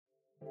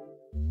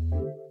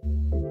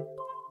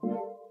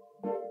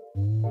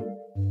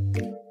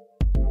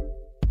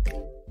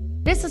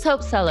This is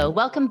Hope Solo.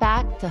 Welcome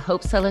back to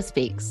Hope Solo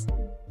Speaks.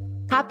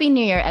 Happy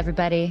New Year,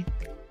 everybody.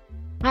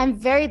 I'm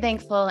very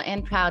thankful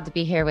and proud to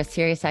be here with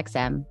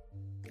SiriusXM.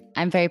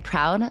 I'm very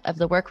proud of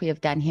the work we have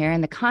done here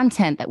and the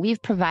content that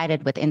we've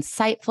provided with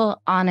insightful,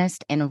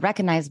 honest, and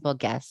recognizable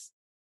guests.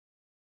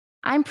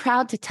 I'm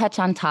proud to touch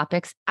on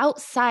topics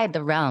outside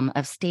the realm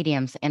of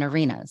stadiums and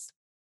arenas.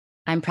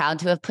 I'm proud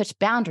to have pushed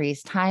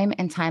boundaries time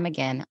and time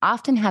again,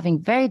 often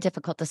having very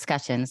difficult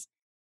discussions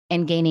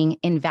and gaining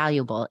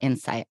invaluable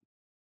insight.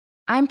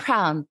 I'm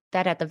proud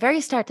that at the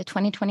very start of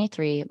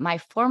 2023, my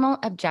formal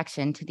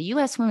objection to the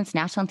U.S. Women's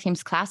National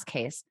Team's class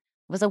case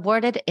was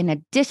awarded an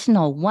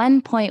additional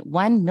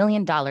 $1.1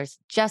 million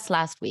just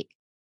last week.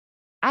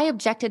 I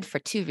objected for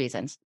two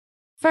reasons.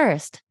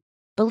 First,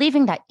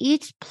 believing that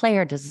each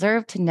player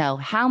deserved to know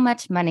how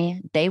much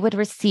money they would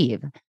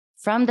receive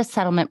from the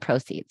settlement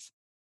proceeds.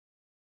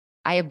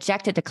 I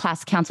objected to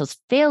class counsel's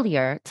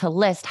failure to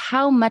list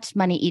how much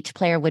money each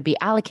player would be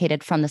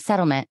allocated from the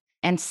settlement.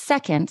 And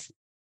second,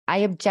 I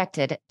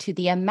objected to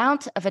the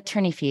amount of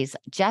attorney fees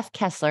Jeff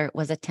Kessler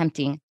was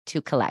attempting to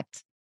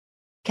collect.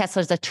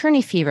 Kessler's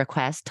attorney fee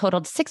request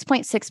totaled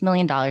 $6.6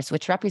 million,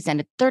 which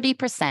represented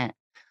 30%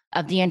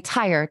 of the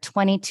entire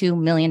 $22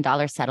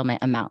 million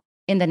settlement amount.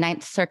 In the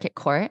Ninth Circuit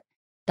Court,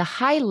 the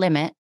high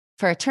limit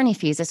for attorney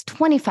fees is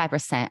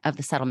 25% of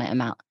the settlement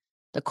amount.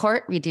 The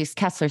court reduced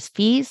Kessler's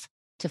fees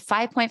to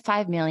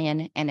 $5.5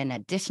 million, and an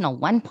additional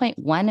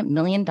 $1.1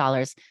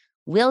 million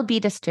will be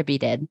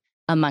distributed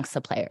amongst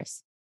the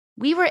players.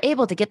 We were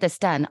able to get this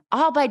done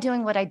all by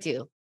doing what I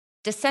do,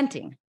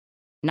 dissenting,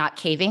 not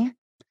caving,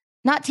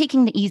 not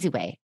taking the easy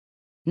way,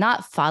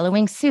 not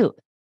following suit,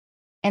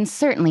 and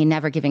certainly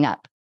never giving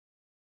up.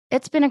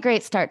 It's been a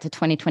great start to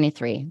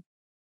 2023.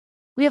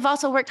 We have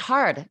also worked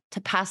hard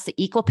to pass the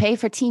Equal Pay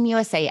for Team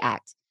USA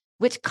Act,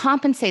 which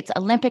compensates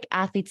Olympic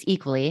athletes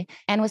equally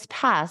and was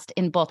passed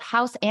in both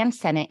House and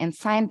Senate and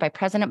signed by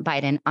President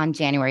Biden on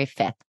January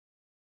 5th.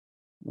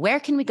 Where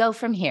can we go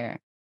from here?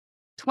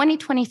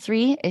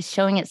 2023 is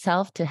showing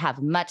itself to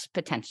have much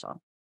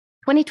potential.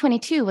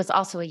 2022 was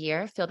also a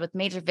year filled with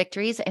major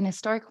victories and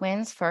historic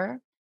wins for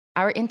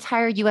our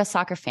entire U.S.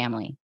 soccer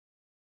family.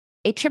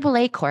 A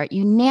AAA court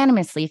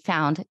unanimously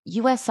found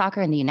U.S.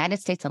 soccer and the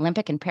United States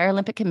Olympic and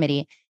Paralympic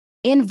Committee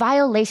in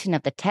violation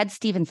of the Ted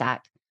Stevens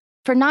Act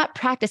for not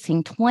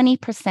practicing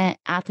 20%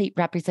 athlete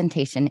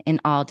representation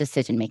in all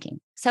decision-making.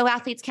 So,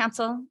 Athletes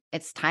Council,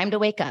 it's time to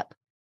wake up.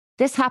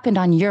 This happened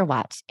on your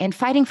watch, and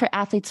fighting for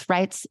athletes'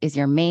 rights is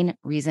your main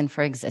reason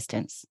for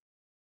existence.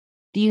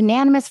 The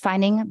unanimous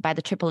finding by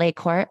the AAA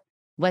court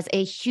was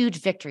a huge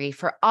victory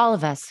for all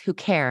of us who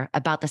care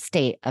about the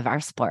state of our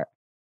sport.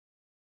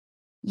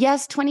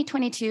 Yes,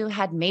 2022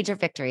 had major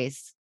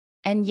victories,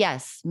 and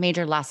yes,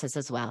 major losses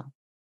as well.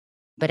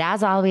 But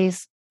as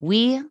always,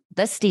 we,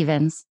 the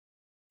Stevens,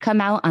 come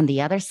out on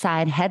the other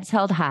side, heads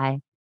held high,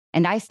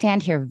 and I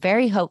stand here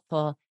very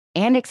hopeful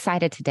and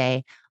excited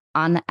today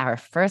on our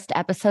first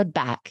episode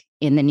back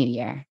in the new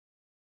year.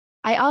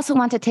 I also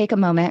want to take a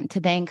moment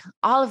to thank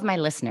all of my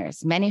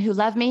listeners, many who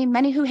love me,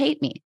 many who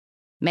hate me,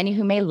 many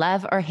who may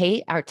love or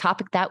hate our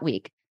topic that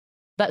week,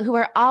 but who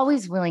are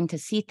always willing to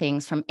see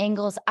things from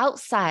angles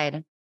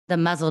outside the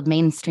muzzled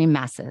mainstream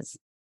masses.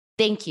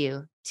 Thank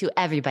you to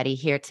everybody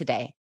here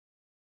today.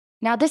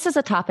 Now, this is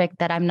a topic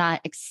that I'm not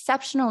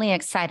exceptionally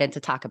excited to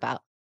talk about,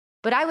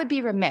 but I would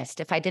be remiss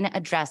if I didn't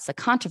address the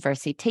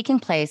controversy taking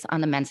place on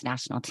the men's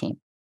national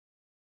team.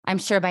 I'm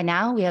sure by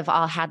now we have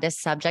all had this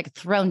subject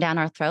thrown down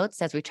our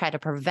throats as we try to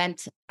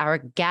prevent our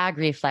gag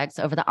reflex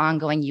over the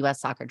ongoing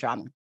U.S. soccer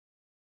drama.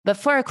 But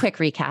for a quick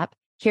recap,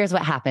 here's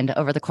what happened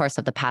over the course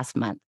of the past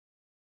month.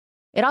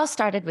 It all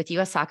started with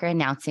U.S. Soccer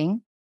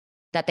announcing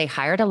that they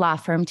hired a law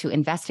firm to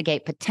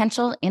investigate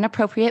potential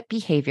inappropriate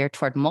behavior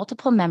toward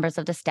multiple members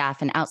of the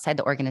staff and outside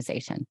the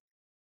organization.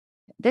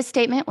 This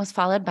statement was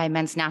followed by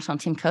men's national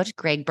team coach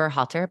Greg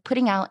Berhalter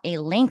putting out a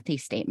lengthy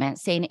statement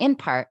saying in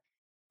part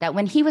that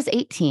when he was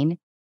 18,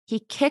 he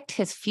kicked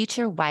his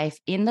future wife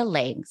in the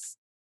legs,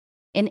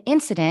 an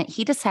incident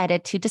he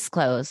decided to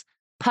disclose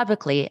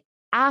publicly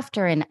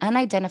after an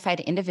unidentified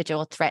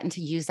individual threatened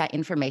to use that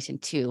information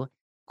to,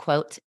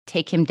 quote,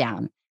 take him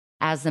down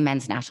as the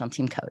men's national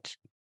team coach.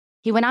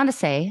 He went on to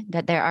say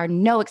that there are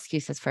no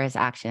excuses for his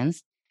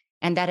actions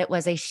and that it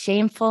was a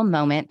shameful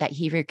moment that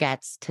he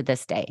regrets to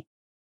this day.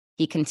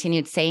 He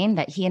continued saying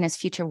that he and his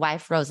future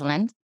wife,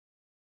 Rosalind,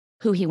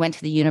 who he went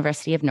to the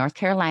University of North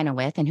Carolina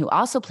with and who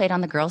also played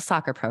on the girls'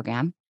 soccer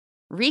program,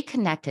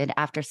 reconnected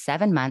after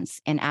 7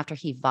 months and after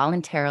he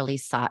voluntarily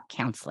sought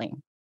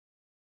counseling.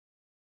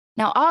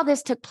 Now, all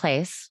this took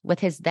place with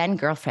his then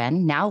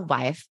girlfriend, now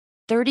wife,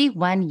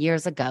 31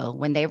 years ago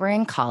when they were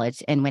in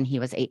college and when he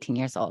was 18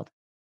 years old.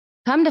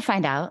 Come to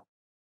find out,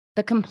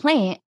 the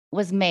complaint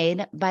was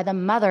made by the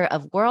mother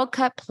of World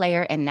Cup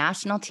player and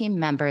national team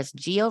members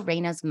Gio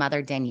Reyna's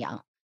mother,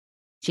 Danielle.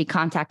 She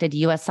contacted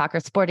U.S.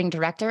 Soccer Sporting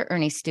Director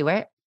Ernie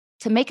Stewart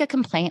to make a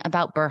complaint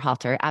about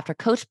Berhalter after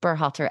Coach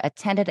Berhalter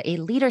attended a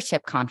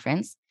leadership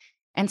conference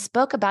and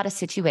spoke about a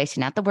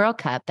situation at the World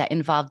Cup that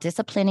involved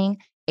disciplining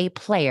a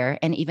player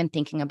and even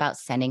thinking about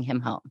sending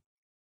him home.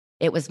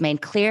 it was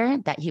made clear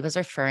that he was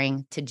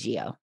referring to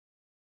Gio.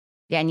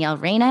 Danielle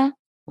Reyna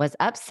was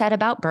upset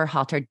about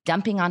Berhalter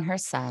dumping on her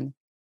son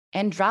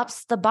and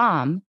drops the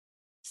bomb,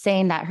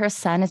 saying that her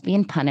son is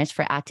being punished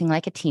for acting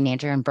like a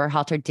teenager, and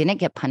Berhalter didn't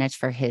get punished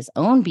for his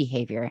own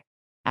behavior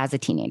as a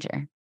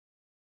teenager.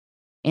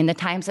 In the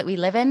times that we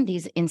live in,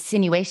 these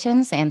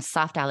insinuations and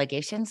soft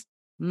allegations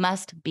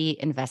must be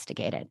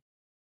investigated.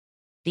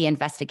 The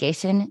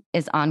investigation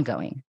is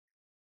ongoing.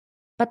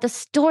 But the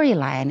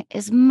storyline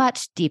is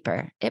much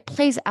deeper. It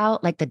plays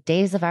out like the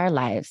days of our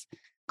lives.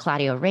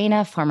 Claudio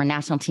Reyna, former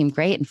national team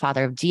great and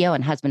father of Gio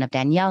and husband of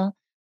Danielle,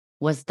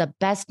 was the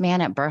best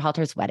man at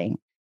Berhalter's wedding.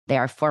 They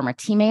are former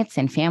teammates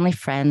and family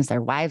friends.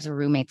 Their wives were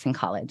roommates in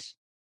college.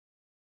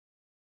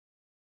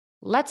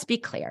 Let's be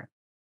clear.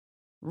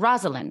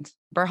 Rosalind,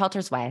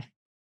 Berhalter's wife,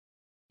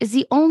 is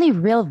the only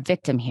real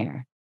victim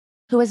here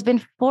who has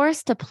been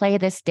forced to play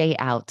this day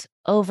out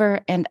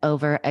over and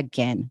over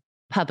again,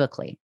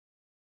 publicly.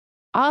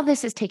 All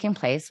this is taking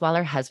place while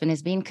her husband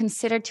is being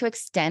considered to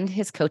extend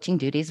his coaching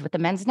duties with the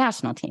men's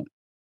national team.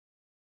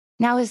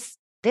 Now, is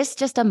this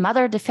just a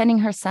mother defending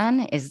her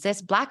son? Is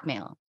this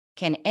blackmail?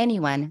 Can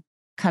anyone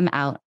come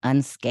out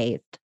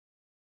unscathed?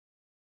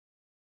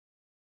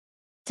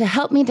 To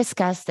help me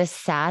discuss this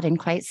sad and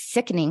quite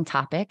sickening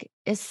topic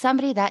is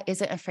somebody that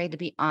isn't afraid to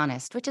be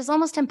honest, which is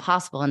almost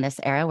impossible in this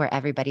era where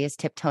everybody is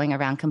tiptoeing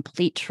around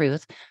complete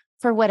truth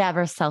for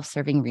whatever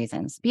self-serving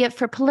reasons, be it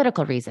for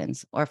political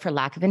reasons or for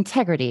lack of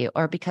integrity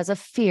or because of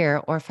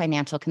fear or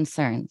financial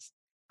concerns.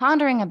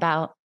 Pondering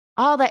about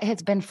all that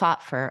has been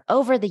fought for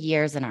over the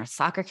years in our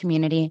soccer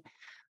community,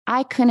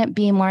 I couldn't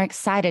be more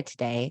excited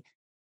today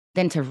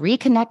than to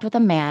reconnect with a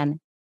man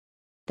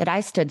that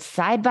I stood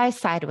side by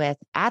side with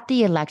at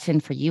the election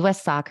for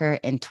U.S. Soccer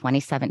in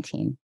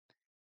 2017.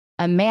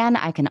 A man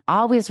I can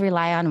always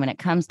rely on when it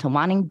comes to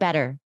wanting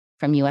better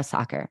from U.S.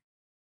 Soccer.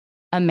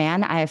 A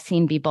man I have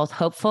seen be both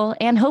hopeful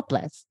and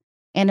hopeless,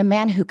 and a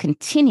man who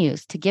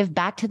continues to give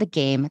back to the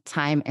game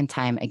time and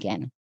time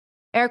again.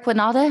 Eric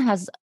Wynalda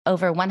has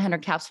over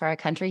 100 caps for our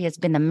country. He has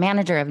been the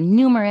manager of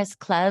numerous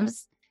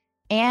clubs,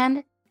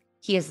 and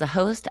he is the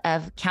host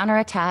of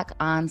Counterattack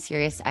on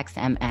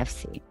SiriusXM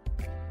FC.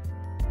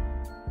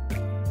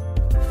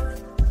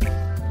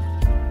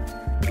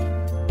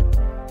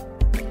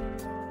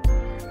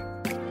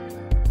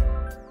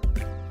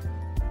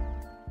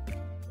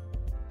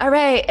 All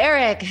right,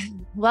 Eric,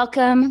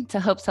 welcome to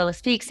Hope Solo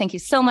Speaks. Thank you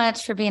so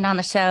much for being on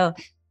the show.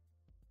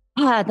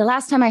 The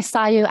last time I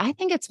saw you, I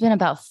think it's been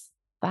about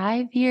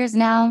 5 years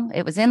now.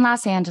 It was in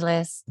Los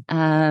Angeles.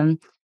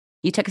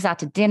 You took us out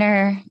to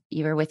dinner.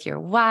 You were with your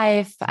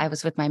wife. I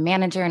was with my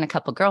manager and a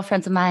couple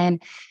girlfriends of mine,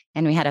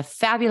 and we had a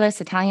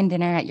fabulous Italian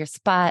dinner at your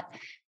spot.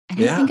 And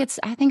yeah. I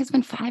think it's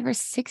been 5 or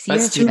 6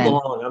 years. That's too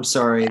long. I'm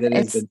sorry. That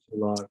has been too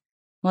long.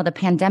 Well, the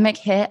pandemic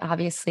hit,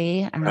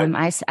 obviously.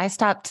 Right. I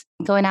stopped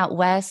going out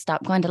west,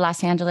 stopped going to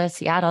Los Angeles,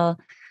 Seattle,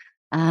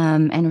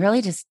 and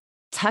really just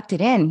tucked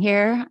it in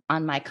here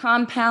on my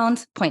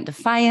compound, Point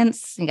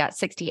Defiance. We got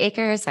 60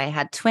 acres. I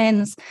had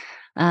twins.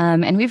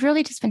 And we've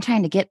really just been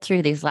trying to get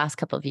through these last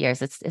couple of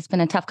years. It's been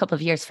a tough couple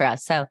of years for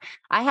us. So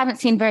I haven't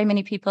seen very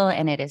many people,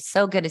 and it is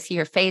so good to see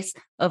your face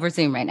over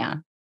Zoom right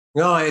now.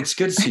 No, it's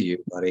good to see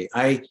you, buddy.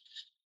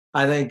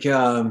 I think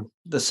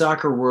the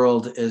soccer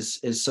world is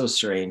so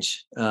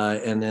strange,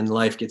 and then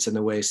life gets in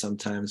the way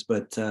sometimes.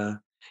 But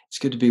it's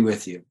good to be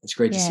with you. It's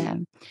great to see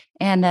you.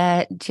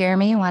 And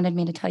Jeremy wanted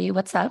me to tell you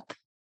what's up.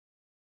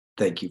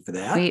 Thank you for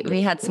that.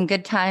 We had some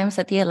good times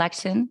at the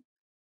election.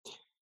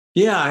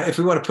 Yeah, if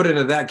we want to put it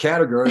into that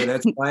category,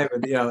 that's fine.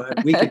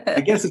 But,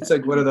 I guess it's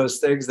like one of those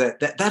things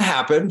that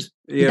happened.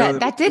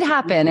 That did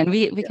happen, and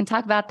we can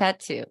talk about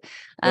that too.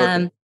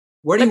 Okay.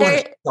 Where do you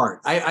want to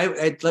start?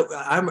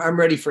 I'm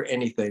ready for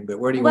anything, but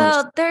where do you want to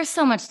start? Well, there's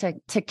so much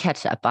to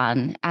catch up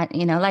on.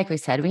 Like we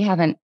said, we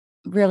haven't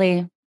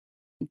really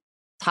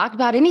talked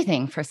about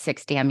anything for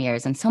 6 damn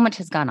years, and so much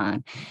has gone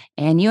on.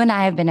 And you and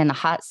I have been in the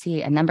hot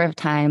seat a number of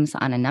times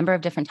on a number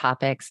of different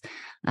topics.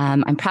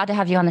 I'm proud to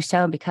have you on the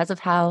show because of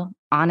how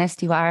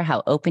honest you are,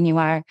 how open you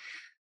are.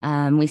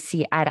 We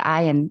see eye to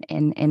eye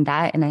in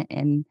that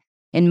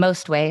in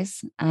most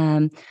ways.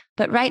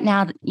 But right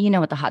now, you know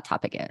what the hot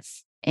topic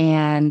is.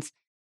 And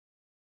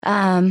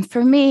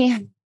for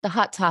me, the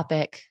hot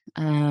topic,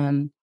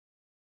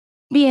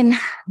 being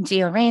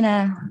Gio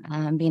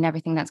Reyna, being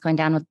everything that's going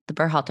down with the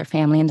Berhalter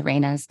family and the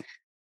Reynas,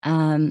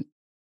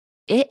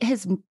 it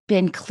has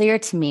been clear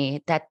to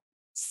me that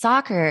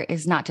soccer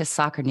is not just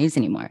soccer news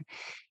anymore.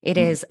 It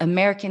is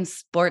American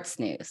sports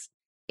news.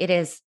 It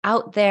is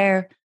out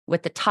there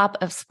with the top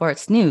of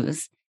sports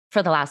news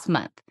for the last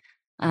month.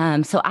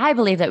 So I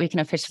believe that we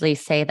can officially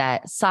say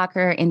that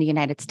soccer in the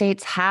United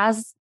States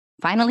has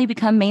finally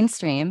become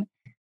mainstream.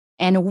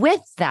 And with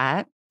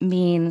that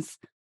means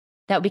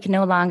that we can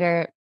no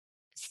longer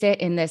sit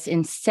in this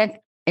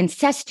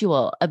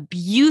incestual,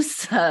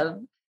 abusive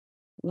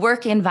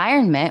work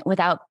environment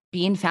without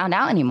being found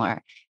out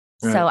anymore.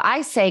 Right. So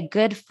I say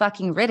good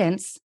fucking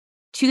riddance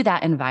to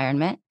that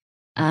environment,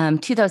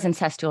 to those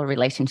incestual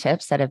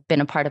relationships that have been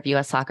a part of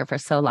U.S. soccer for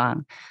so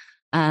long.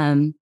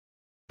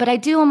 But I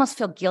do almost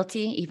feel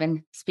guilty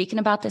even speaking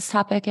about this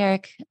topic,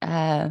 Eric.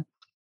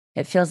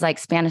 It feels like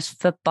Spanish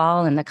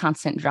football and the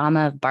constant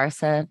drama of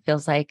Barca.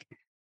 Feels like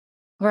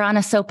we're on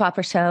a soap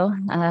opera show.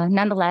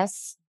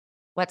 Nonetheless,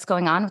 what's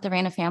going on with the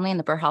Reyna family and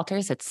the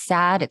Berhalters, it's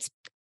sad. It's,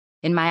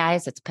 in my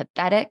eyes, it's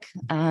pathetic.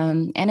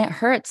 And it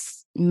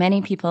hurts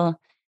many people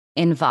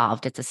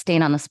involved. It's a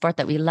stain on the sport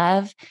that we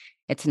love.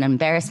 It's an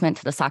embarrassment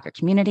to the soccer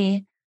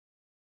community.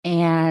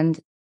 And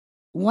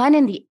one,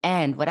 in the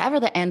end, whatever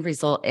the end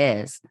result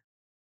is,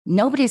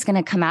 nobody's going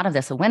to come out of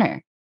this a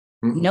winner.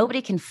 Mm-hmm.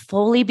 Nobody can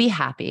fully be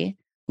happy,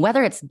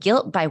 whether it's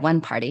guilt by one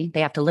party,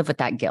 they have to live with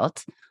that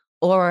guilt,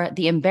 or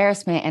the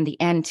embarrassment and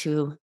the end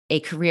to a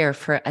career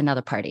for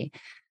another party.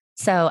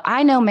 So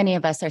I know many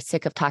of us are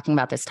sick of talking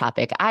about this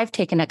topic. I've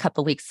taken a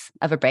couple of weeks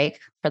of a break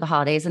for the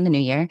holidays and the new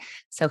year.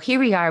 So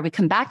here we are. We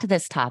come back to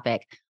this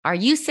topic. Are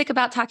you sick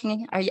about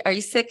talking? Are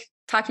you sick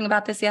talking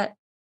about this yet?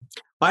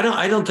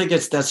 I don't think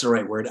that's the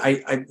right word.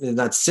 I'm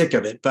not sick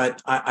of it,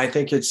 but I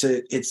think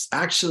it's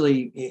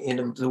actually,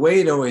 the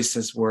way it always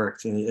has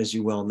worked, and as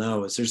you well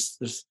know, is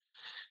there's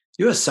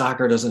U.S.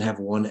 soccer doesn't have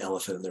one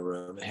elephant in the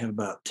room. They have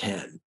about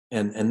 10,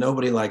 and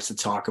nobody likes to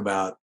talk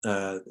about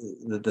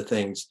the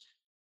things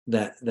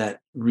that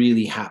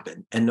really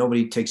happen, and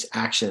nobody takes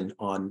action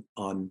on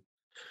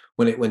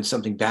when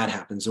something bad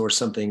happens or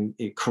something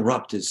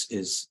corrupt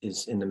is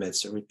in the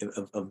midst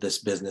of this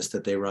business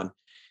that they run.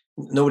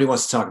 Nobody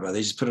wants to talk about it.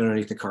 They just put it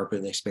underneath the carpet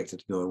and they expect it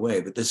to go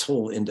away. But this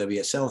whole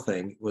NWSL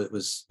thing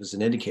was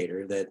an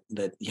indicator that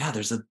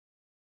there's a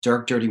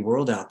dark, dirty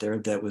world out there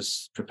that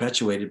was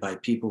perpetuated by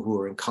people who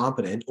are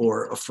incompetent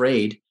or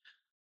afraid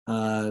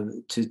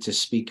to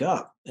speak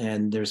up.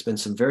 And there's been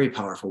some very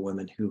powerful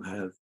women who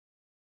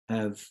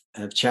have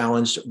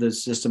challenged the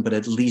system, but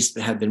at least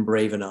have been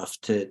brave enough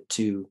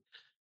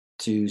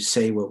to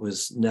say what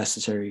was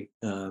necessary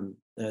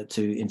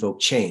to invoke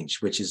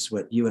change, which is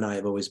what you and I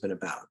have always been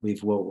about.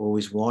 We've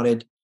always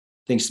wanted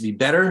things to be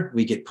better.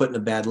 We get put in a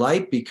bad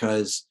light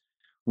because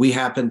we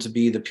happen to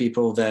be the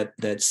people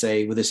that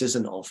say, well, this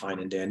isn't all fine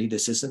and dandy.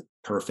 This isn't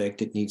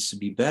perfect. It needs to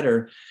be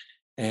better.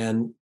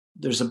 And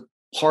there's a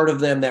part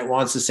of them that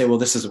wants to say, well,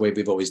 this is the way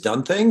we've always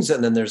done things.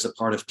 And then there's a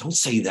part of, don't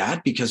say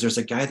that, because there's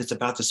a guy that's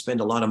about to spend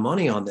a lot of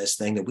money on this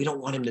thing that we don't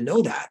want him to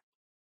know that.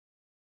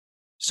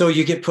 So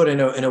you get put in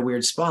a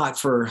weird spot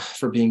for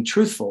being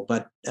truthful.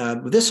 But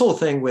this whole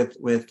thing with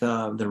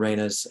the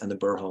Reynas and the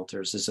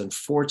Berhalters, as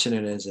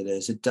unfortunate as it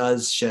is, it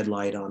does shed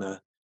light on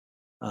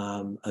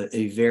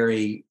a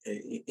very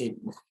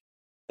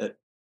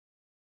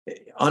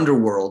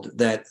underworld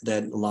that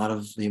a lot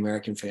of the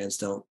American fans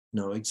don't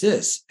know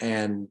exists.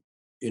 And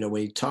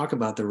when you talk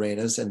about the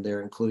Reynas and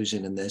their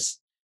inclusion in this,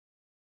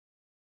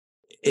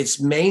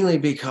 it's mainly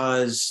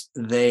because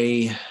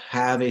they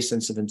have a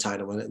sense of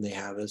entitlement and they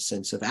have a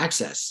sense of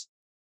access.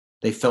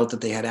 They felt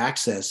that they had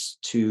access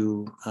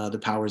to the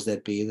powers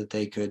that be, that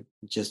they could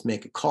just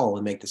make a call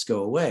and make this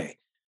go away.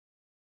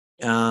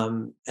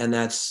 And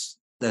that's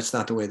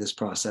not the way this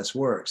process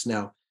works.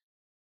 Now,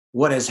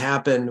 what has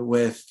happened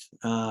with,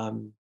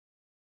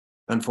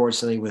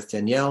 unfortunately, with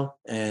Danielle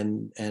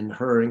and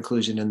her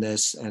inclusion in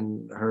this,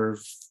 and her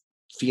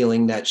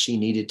feeling that she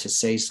needed to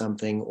say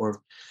something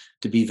or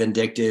to be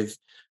vindictive.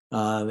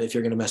 If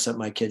you're going to mess up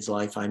my kid's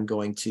life, I'm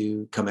going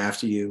to come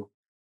after you.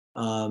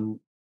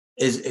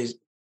 It's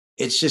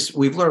just,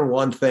 we've learned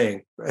one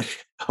thing,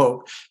 right?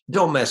 Oh,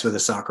 don't mess with a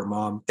soccer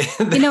mom.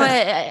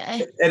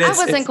 I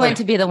wasn't going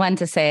to be the one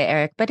to say it,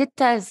 Eric, but it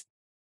does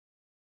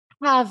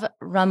have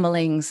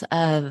rumblings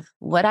of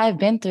what I've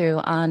been through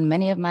on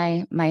many of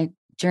my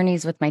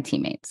journeys with my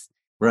teammates,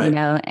 right?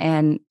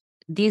 And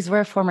these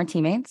were former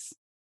teammates.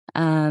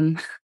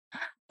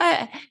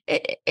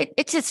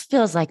 It just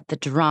feels like the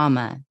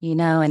drama,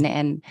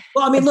 and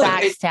well, I mean, the look,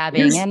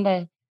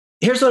 backstabbing.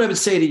 Here's what I would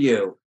say to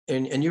you,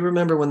 and you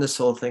remember when this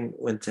whole thing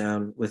went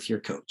down with your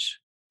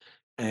coach,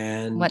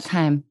 and what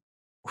time?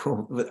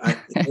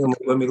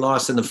 When we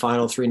lost in the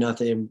final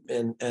 3-0,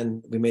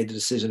 and we made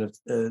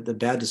the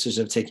bad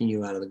decision of taking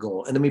you out of the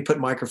goal, and then we put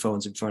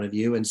microphones in front of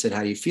you and said,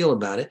 "How do you feel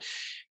about it?"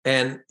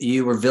 And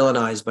you were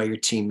villainized by your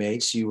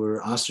teammates. You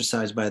were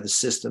ostracized by the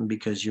system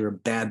because you're a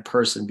bad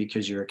person,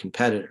 because you're a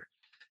competitor.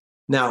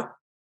 Now,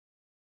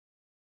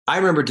 I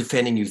remember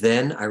defending you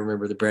then. I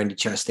remember the Brandy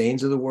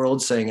Chastains of the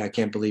world saying, "I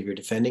can't believe you're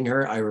defending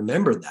her." I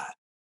remember that.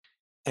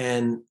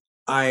 And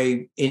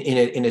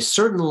in a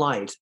certain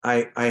light,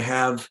 I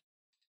have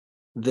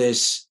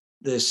this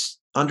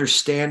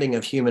understanding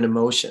of human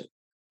emotion.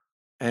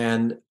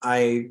 And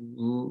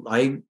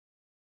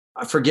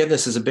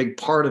forgiveness is a big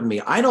part of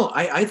me.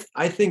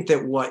 I think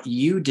that what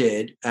you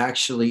did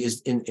actually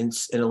is in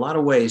a lot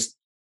of ways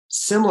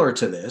similar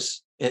to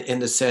this, in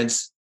the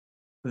sense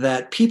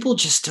that people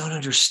just don't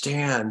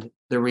understand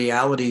the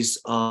realities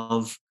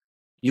of,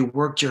 you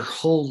worked your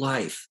whole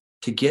life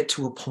to get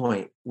to a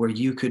point where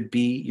you could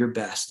be your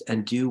best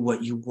and do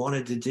what you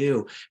wanted to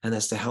do, and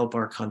that's to help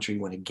our country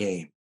win a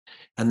game.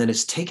 And then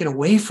it's taken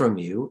away from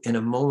you in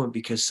a moment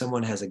because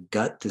someone has a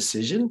gut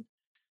decision.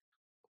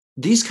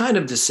 these kind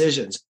of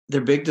decisions,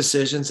 they're big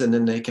decisions, and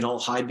then they can all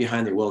hide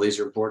behind well, these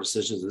are important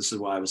decisions. This is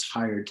why I was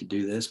hired to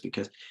do this,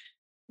 because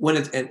when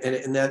it's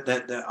and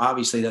that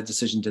obviously that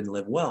decision didn't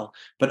live well,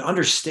 but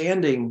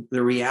understanding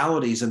the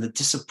realities and the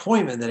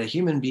disappointment that a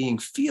human being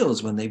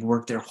feels when they've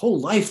worked their whole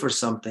life for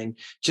something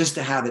just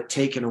to have it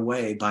taken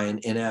away by an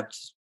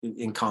inept,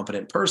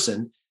 incompetent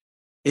person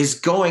is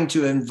going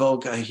to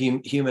invoke a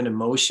human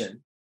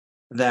emotion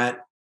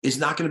that is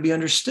not going to be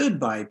understood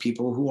by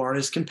people who aren't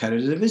as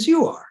competitive as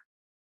you are.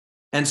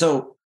 And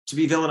so to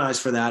be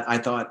villainized for that, I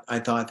thought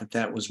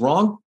that was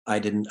wrong. I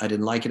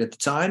didn't like it at the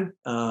time.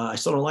 I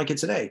still don't like it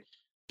today,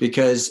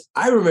 because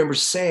I remember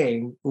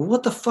saying, well,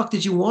 what the fuck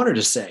did you want her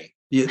to say?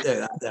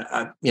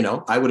 I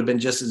would have been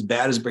just as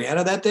bad as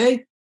Brianna that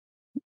day.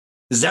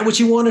 Is that what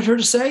you wanted her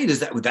to say?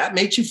 Would that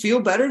make you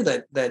feel better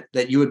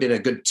that you had been a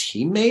good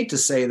teammate to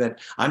say that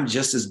I'm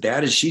just as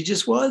bad as she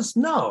just was?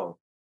 No,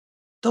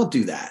 don't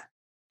do that.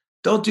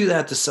 Don't do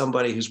that to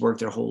somebody who's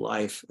worked their whole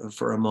life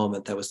for a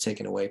moment that was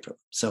taken away from them.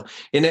 So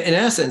in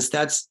essence,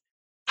 that's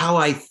how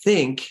I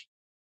think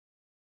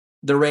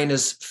the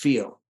Reynas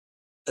feel.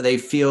 They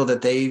feel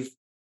that they've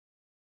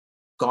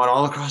gone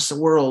all across the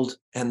world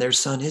and their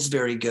son is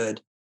very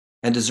good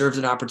and deserves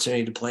an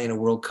opportunity to play in a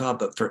World Cup.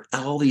 But for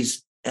all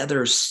these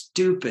other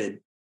stupid,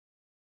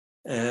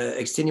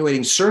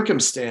 extenuating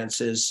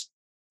circumstances,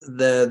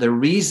 the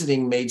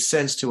reasoning made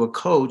sense to a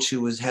coach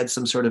who had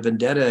some sort of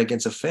vendetta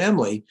against a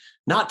family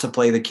not to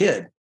play the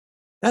kid.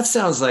 That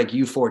sounds like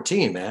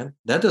U14, man.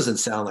 That doesn't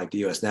sound like the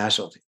U.S.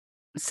 national team.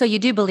 So you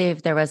do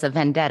believe there was a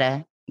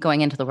vendetta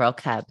going into the World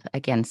Cup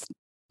against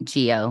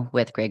Gio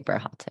with Greg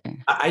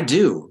Berhalter? I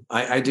do.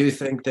 I do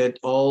think that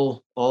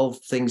all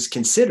things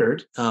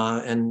considered,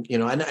 and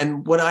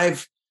what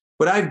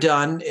I've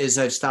done is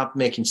I've stopped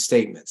making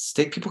statements.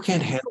 People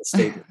can't handle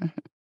statements.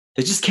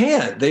 They just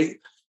can't.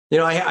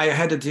 I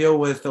had to deal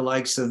with the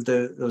likes of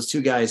those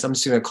two guys. I'm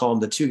just going to call them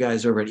the two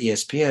guys over at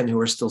ESPN who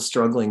are still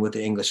struggling with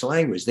the English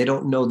language. They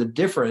don't know the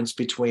difference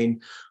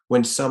between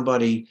when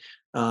somebody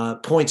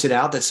points it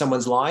out that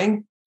someone's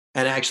lying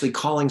and actually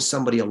calling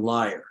somebody a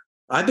liar.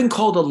 I've been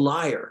called a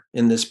liar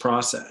in this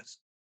process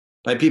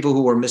by people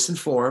who were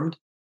misinformed,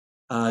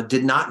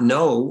 did not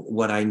know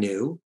what I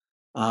knew,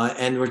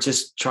 and were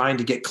just trying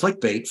to get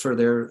clickbait for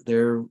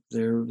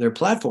their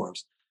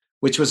platforms,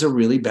 which was a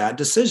really bad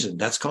decision.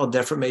 That's called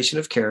defamation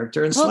of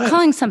character and slander.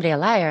 Calling somebody a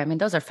liar, I mean,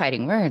 those are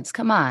fighting words.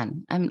 Come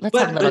on. Let's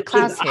have a little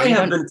class here. I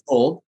have been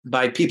told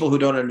by people who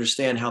don't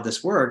understand how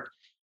this worked,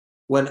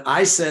 when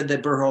I said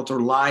that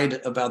Berhalter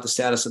lied about the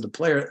status of the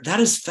player, that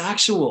is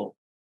factual.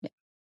 Yeah.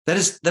 That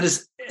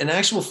is an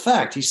actual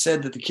fact. He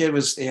said that the kid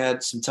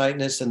had some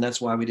tightness and that's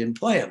why we didn't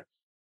play him.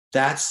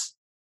 That's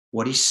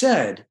what he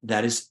said.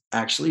 That is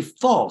actually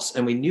false.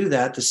 And we knew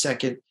that the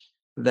second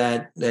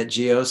that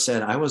Gio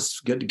said I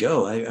was good to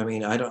go.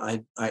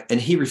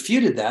 And he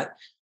refuted that,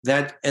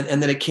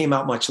 and then it came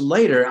out much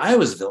later. I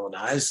was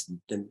villainized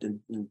and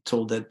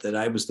told that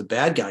I was the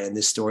bad guy in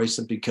this story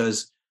simply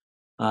because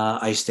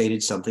I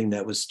stated something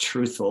that was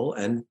truthful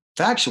and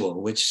factual,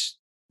 which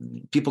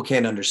people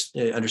can't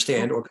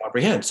understand or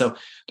comprehend. So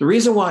the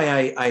reason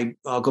why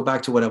I'll go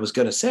back to what I was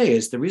going to say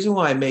is the reason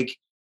why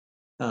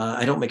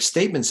I don't make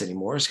statements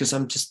anymore is because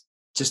I'm just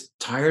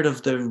tired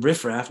of the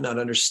riffraff not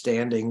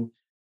understanding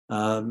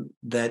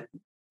that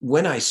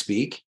when I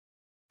speak,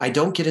 I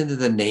don't get into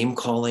the name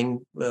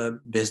calling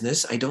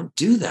business. I don't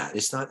do that.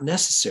 It's not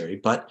necessary.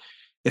 But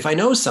if I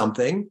know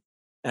something,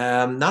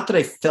 not that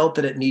I felt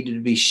that it needed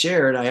to be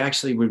shared, I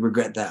actually would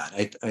regret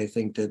that. I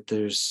think that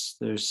there's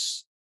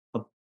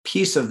a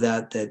piece of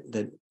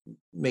that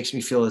makes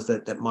me feel is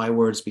that my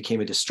words became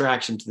a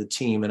distraction to the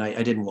team, and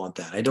I didn't want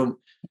that. I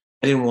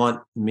didn't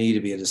want me to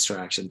be a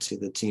distraction to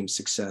the team's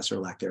success or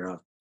lack thereof.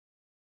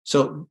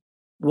 So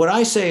what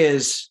I say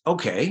is,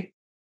 okay,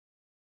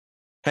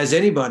 has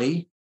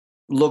anybody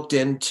looked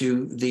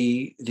into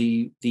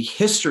the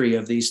history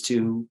of these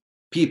two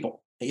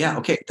people? Yeah,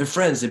 okay, they're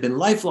friends. They've been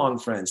lifelong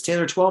friends.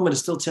 Taylor Twellman is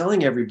still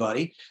telling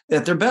everybody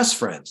that they're best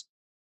friends.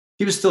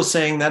 He was still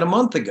saying that a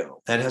month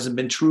ago. That hasn't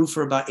been true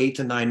for about 8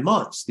 to 9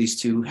 months. These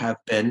two have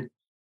been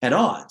at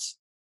odds.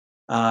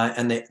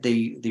 And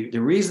the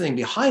reasoning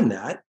behind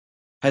that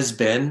has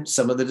been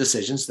some of the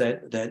decisions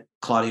that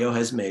Claudio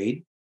has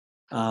made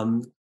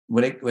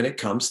when it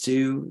comes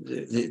to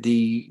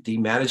the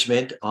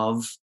management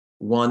of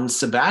one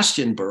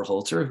Sebastian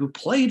Berhalter, who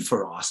played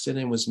for Austin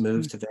and was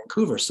moved to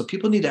Vancouver. So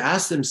people need to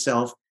ask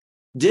themselves,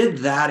 did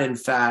that in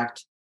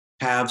fact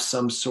have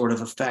some sort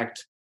of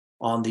effect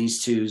on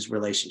these two's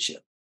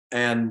relationship?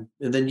 And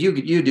then you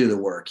do the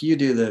work. You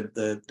do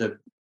the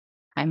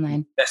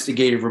timeline,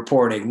 investigative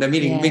reporting,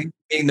 meaning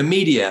the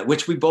media,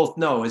 which we both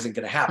know isn't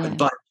going to happen.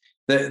 But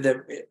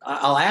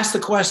I'll ask the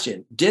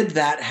question: did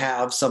that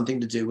have something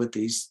to do with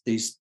these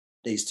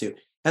two?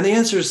 And the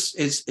answer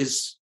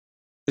is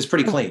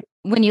pretty clean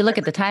when you look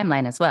at the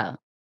timeline as well.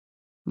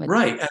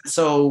 Right. And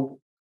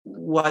so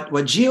what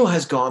Gio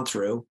has gone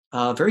through,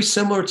 very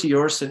similar to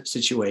your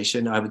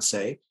situation, I would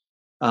say,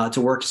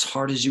 to work as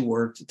hard as you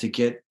worked to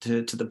get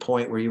to the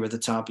point where you were at the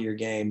top of your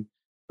game,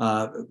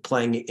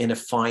 playing in a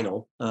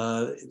final,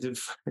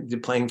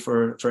 playing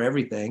for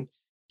everything,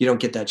 you don't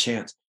get that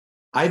chance.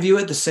 I view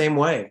it the same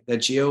way,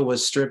 that Gio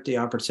was stripped the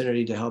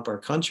opportunity to help our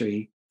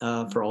country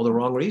for all the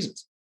wrong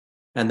reasons.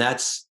 And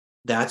that's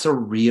a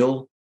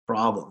real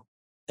problem.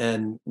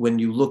 And when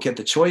you look at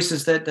the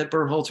choices that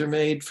Berhalter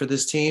made for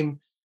this team,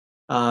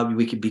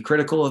 we could be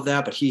critical of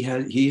that, but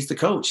he's the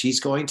coach. He's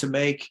going to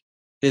make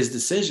his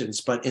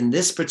decisions. But in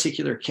this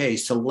particular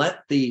case, to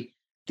let the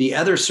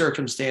other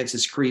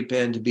circumstances creep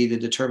in to be the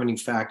determining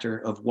factor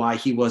of why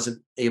he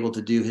wasn't able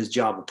to do his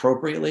job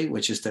appropriately,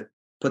 which is to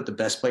put the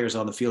best players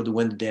on the field to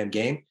win the damn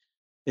game,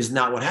 is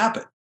not what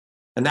happened.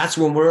 And that's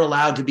when we're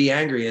allowed to be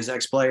angry as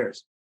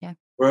ex-players. Yeah.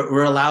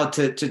 We're allowed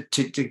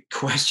to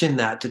question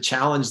that, to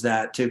challenge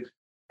that, to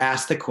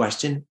ask the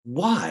question,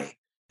 why?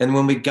 And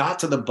when we got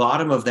to the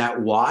bottom of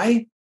that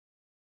why,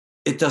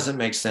 it doesn't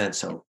make sense.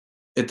 So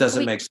it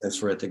doesn't make sense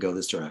for it to go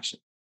this direction.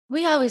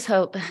 We always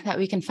hope that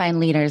we can find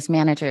leaders,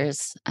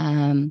 managers,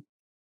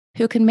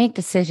 who can make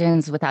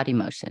decisions without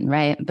emotion,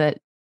 right? But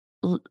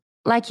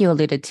like you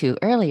alluded to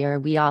earlier,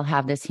 we all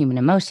have this human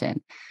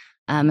emotion,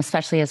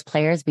 especially as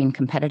players being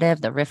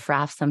competitive. The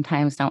riffraff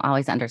sometimes don't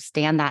always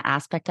understand that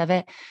aspect of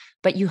it.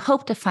 But you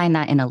hope to find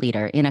that in a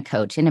leader, in a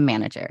coach, in a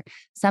manager,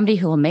 somebody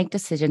who will make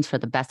decisions for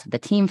the best of the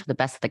team, for the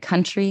best of the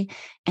country,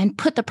 and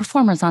put the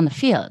performers on the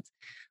field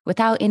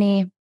without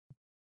any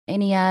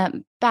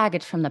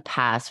baggage from the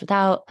past,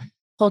 without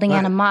holding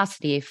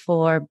animosity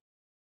for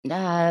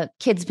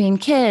kids being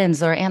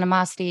kids, or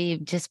animosity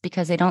just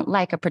because they don't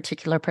like a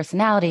particular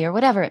personality or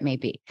whatever it may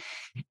be.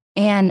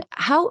 And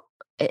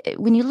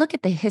when you look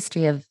at the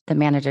history of the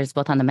managers,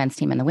 both on the men's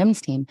team and the women's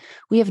team,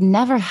 we have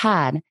never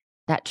had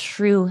that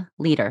true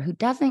leader who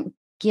doesn't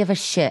give a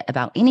shit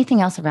about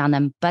anything else around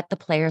them but the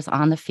players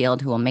on the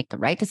field, who will make the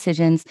right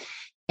decisions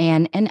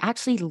and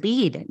actually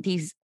lead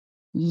these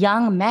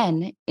young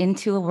men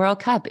into a World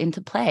Cup,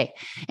 into play.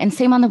 And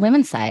same on the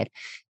women's side.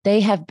 They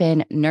have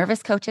been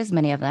nervous coaches,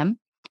 many of them.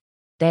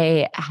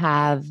 They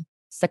have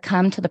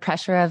succumbed to the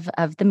pressure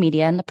of the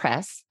media and the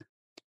press.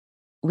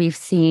 We've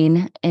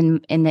seen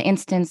in the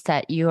instance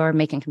that you're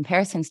making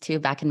comparisons to,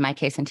 back in my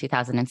case in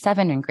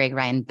 2007, when Greg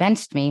Ryan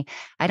benched me,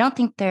 I don't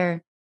think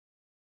they're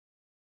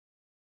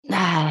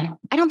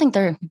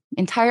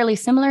entirely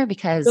similar,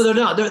 because No, they're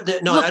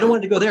not. I don't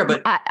want to go there,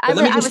 but I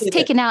was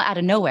taken out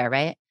of nowhere,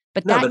 right?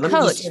 But that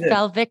coach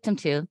fell victim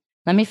to.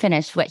 Let me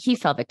finish what he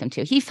fell victim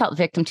to. He fell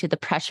victim to the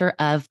pressure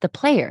of the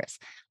players,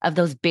 of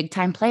those big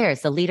time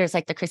players, the leaders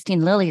like the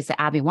Christine Lillys, the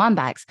Abby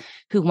Wambachs,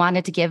 who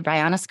wanted to give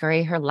Brianna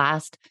Scurry her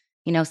last,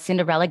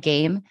 Cinderella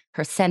game,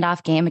 her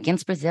send-off game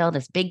against Brazil,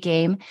 this big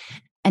game.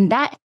 And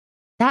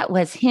that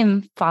was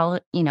him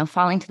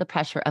falling to the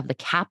pressure of the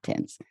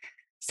captains.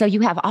 So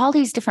you have all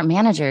these different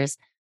managers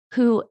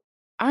who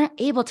aren't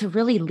able to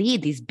really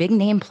lead these big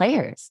name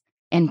players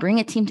and bring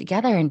a team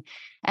together. And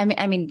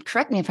I mean,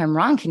 correct me if I'm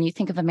wrong. Can you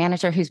think of a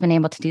manager who's been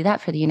able to do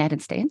that for the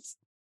United States?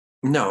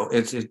 No,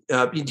 it's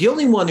the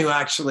only one who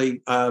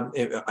actually,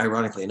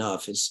 ironically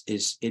enough,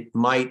 is it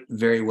might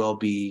very well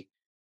be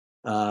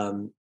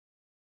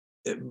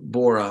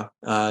Bora.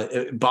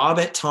 Bob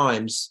at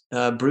times.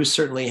 Bruce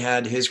certainly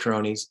had his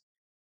cronies.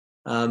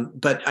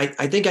 But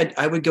I think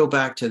I would go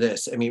back to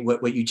this. I mean,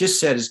 what you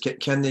just said is,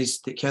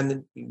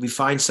 can we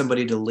find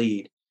somebody to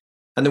lead?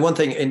 And the one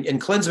thing in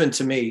Klinsmann,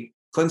 to me,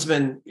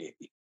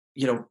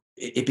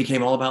 it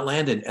became all about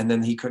Landon, and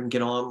then he couldn't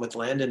get on with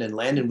Landon, and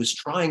Landon was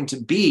trying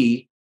to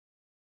be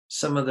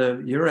some of the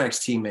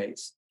Eurex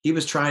teammates. He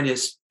was trying to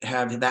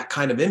have that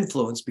kind of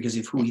influence because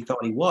of who he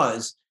thought he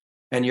was.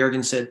 And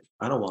Jurgen said,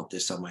 I don't want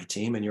this on my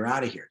team, and you're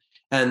out of here.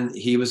 And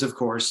he was, of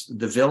course,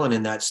 the villain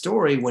in that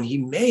story, when he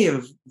may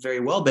have very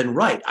well been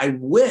right. I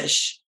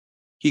wish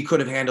he could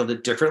have handled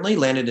it differently.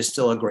 Landon is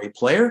still a great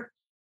player,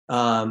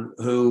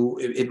 who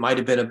it might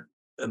have been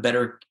a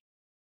better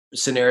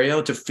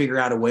scenario to figure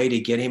out a way to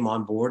get him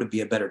on board to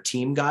be a better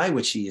team guy,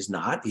 which he is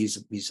not.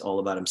 He's all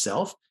about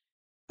himself.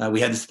 We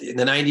had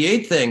the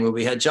 98 thing where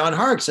we had John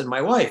Harkes and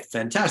my wife.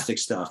 Fantastic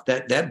stuff.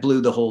 That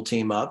blew the whole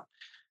team up.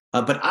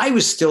 But I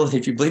was still,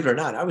 if you believe it or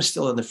not, I was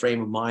still in the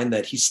frame of mind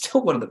that he's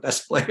still one of the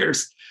best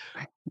players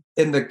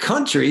in the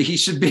country. He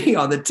should be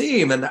on the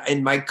team,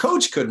 and my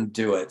coach couldn't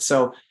do it.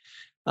 So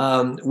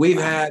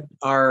we've had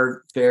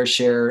our fair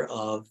share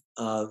of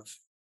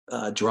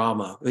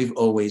drama. We've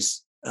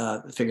always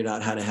figured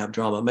out how to have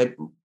drama.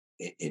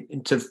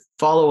 To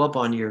follow up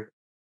on your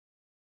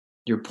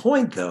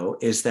point, though,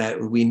 is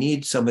that we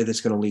need somebody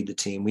that's going to lead the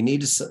team. We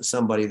need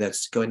somebody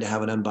that's going to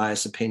have an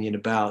unbiased opinion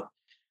about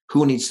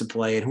who needs to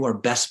play and who our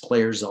best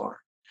players are.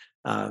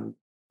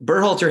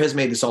 Berhalter has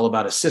made this all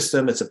about a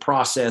system. It's a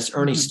process.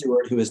 Ernie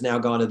Stewart, who has now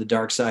gone to the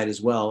dark side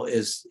as well,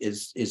 is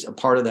a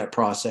part of that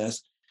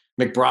process.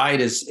 McBride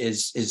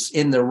is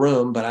in the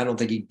room, but I don't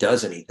think he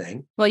does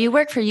anything. Well, you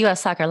worked for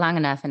U.S. Soccer long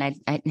enough, and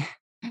I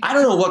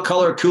don't know what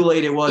color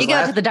Kool-Aid it was. You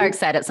go to the dark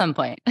side at some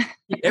point.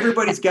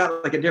 Everybody's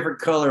got like a different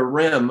color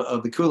rim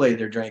of the Kool-Aid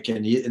they're drinking,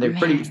 and they're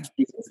pretty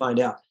easy to find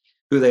out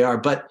who they are.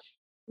 But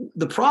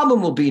the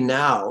problem will be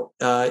now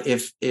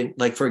if,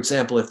 like, for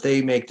example, if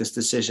they make this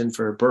decision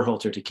for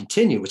Berhalter to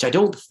continue, which I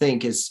don't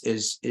think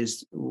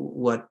is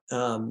what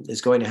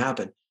is going to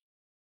happen.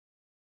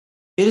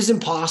 It is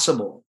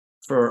impossible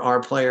for our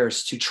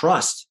players to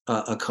trust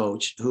a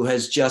coach who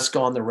has just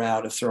gone the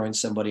route of throwing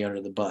somebody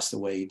under the bus the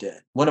way he did.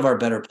 One of our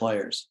better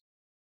players.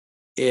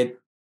 It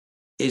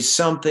is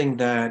something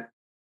that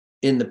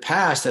in the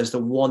past, as the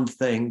one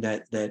thing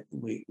that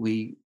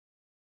we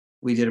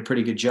did a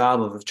pretty good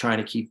job of trying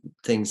to keep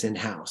things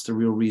in-house. The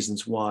real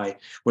reasons why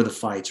were the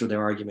fights or the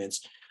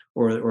arguments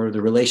or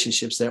the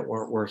relationships that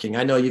weren't working.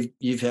 I know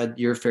you've had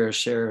your fair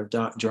share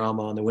of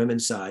drama on the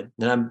women's side,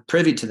 and I'm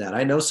privy to that.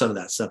 I know some of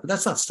that stuff, but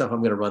that's not stuff I'm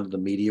going to run to the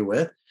media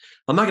with.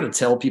 I'm not going to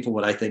tell people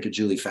what I think of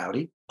Julie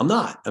Foudy.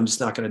 I'm just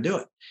not going to do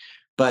it.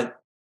 But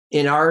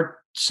in our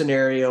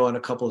scenario and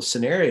a couple of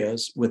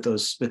scenarios with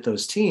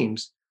those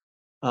teams,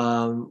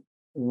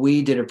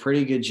 we did a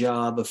pretty good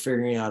job of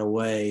figuring out a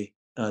way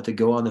to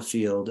go on the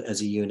field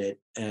as a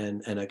unit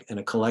and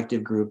a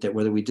collective group that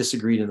whether we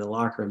disagreed in the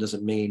locker room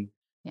doesn't mean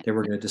that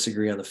we're going to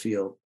disagree on the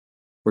field.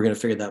 We're going to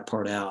figure that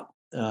part out.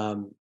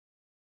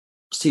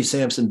 Steve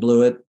Sampson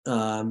blew it.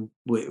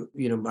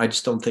 I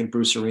just don't think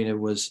Bruce Arena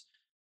was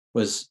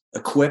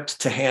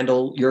equipped to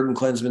handle Jurgen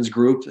Klinsmann's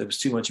group. It was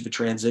too much of a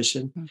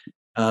transition.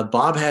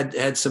 Bob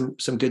had some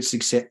good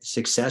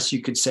success,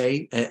 you could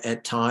say,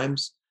 at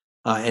times.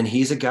 And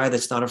he's a guy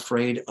that's not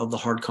afraid of the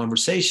hard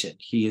conversation.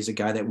 He is a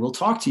guy that will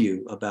talk to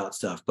you about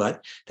stuff,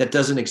 but that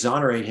doesn't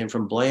exonerate him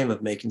from blame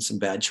of making some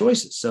bad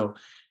choices. So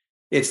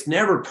it's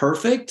never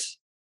perfect.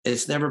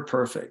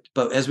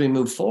 But as we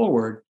move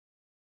forward,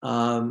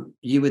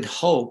 we would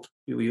hope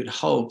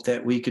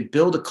that we could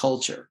build a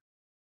culture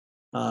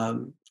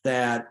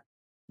that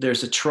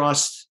there's a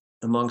trust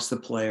amongst the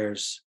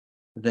players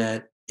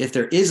that if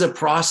there is a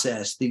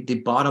process,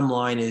 the bottom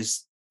line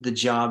is the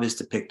job is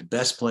to pick the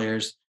best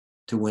players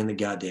to win the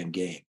goddamn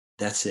game.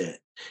 That's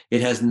it.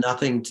 It has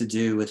nothing to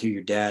do with who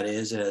your dad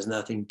is. It has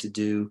nothing to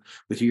do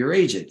with who your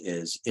agent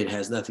is. It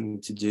has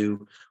nothing to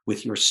do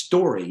with your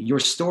story. Your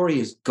story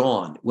is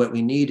gone. What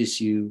we need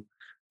is you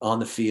on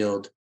the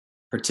field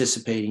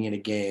participating in a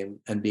game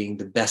and being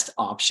the best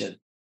option.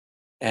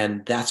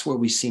 And that's where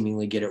we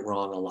seemingly get it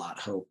wrong a lot,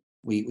 Hope.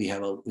 We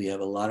have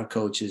a lot of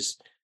coaches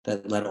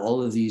that let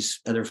all of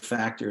these other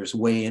factors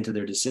weigh into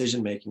their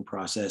decision-making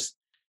process,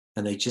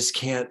 and they just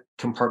can't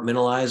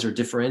compartmentalize or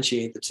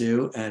differentiate the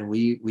two. And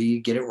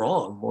we get it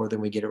wrong more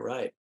than we get it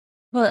right.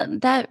 Well,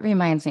 that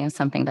reminds me of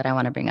something that I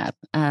want to bring up.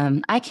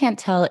 I can't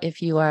tell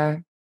if you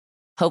are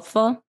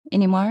hopeful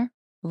anymore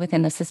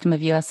within the system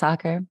of U.S.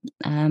 soccer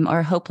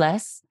or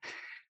hopeless.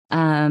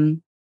 I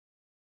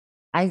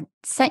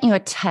sent you a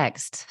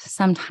text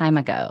some time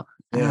ago.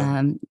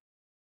 Yeah.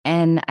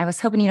 And I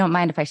was hoping you don't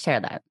mind if I share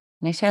that.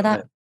 Can I share that?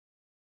 Ahead.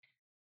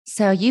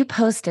 So you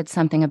posted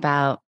something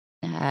about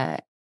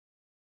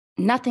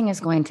nothing is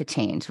going to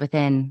change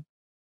within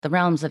the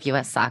realms of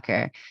U.S.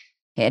 soccer.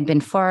 It had been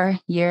 4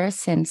 years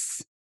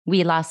since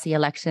we lost the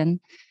election.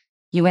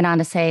 You went on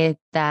to say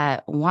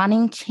that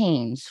wanting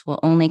change will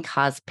only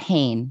cause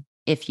pain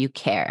if you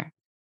care.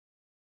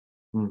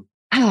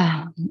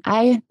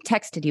 I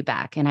texted you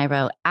back and I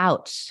wrote,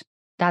 ouch,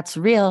 that's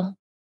real,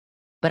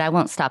 but I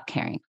won't stop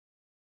caring.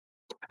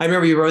 I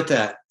remember you wrote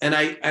that.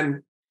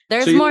 And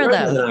there's so more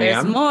though.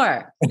 There's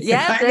more.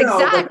 Yes,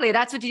 exactly.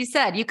 That's what you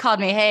said. You called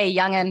me, hey,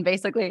 youngin',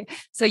 basically.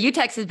 So you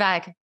texted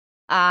back,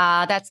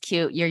 that's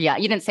cute. You're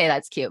young. You didn't say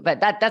that's cute, but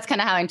that's kind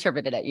of how I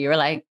interpreted it. You were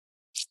like,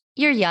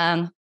 you're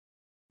young.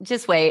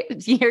 Just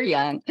wait. You're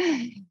young.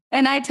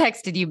 And I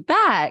texted you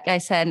back. I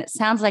said,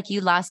 sounds like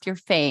you lost your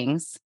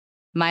fangs.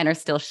 Mine are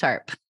still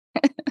sharp.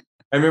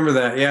 I remember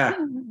that. Yeah.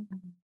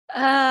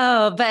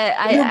 Oh, but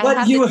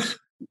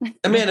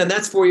Amanda, and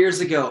that's 4 years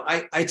ago.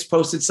 I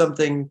posted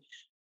something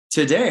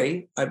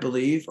today, I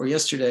believe, or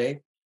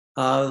yesterday.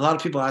 A lot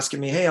of people asking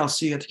me, hey, I'll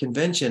see you at the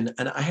convention.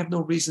 And I have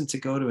no reason to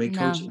go to a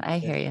coaching. I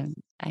hear you.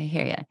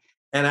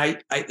 And I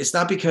it's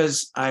not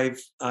because I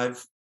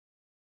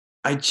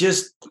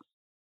just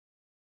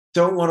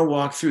don't want to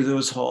walk through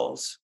those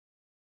halls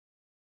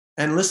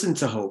and listen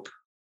to hope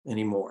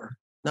anymore.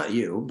 Not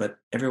you, but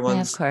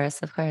everyone's. Yeah,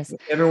 of course.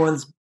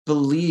 Everyone's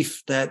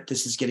belief that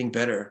this is getting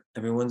better.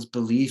 Everyone's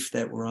belief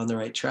that we're on the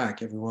right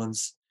track.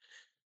 Everyone's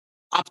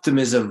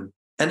optimism.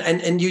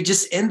 And you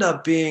just end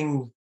up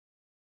being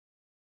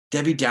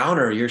Debbie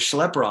Downer, you're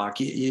schlep rock.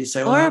 You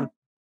say, or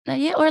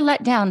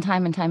let down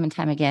time and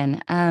time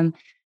again. I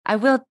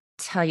will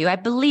tell you, I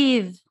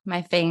believe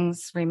my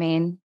fangs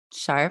remain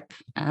sharp.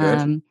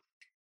 But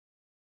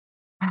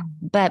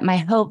my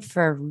hope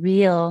for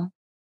real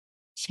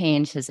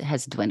change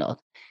has dwindled.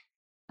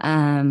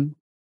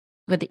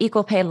 With the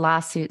equal pay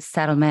lawsuit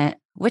settlement,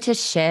 which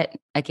is shit.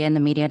 Again, the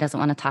media doesn't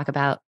want to talk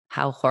about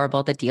how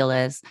horrible the deal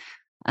is.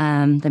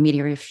 The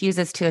media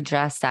refuses to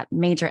address that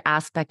major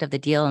aspect of the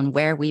deal and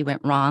where we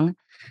went wrong,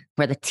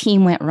 where the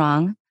team went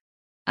wrong.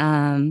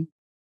 And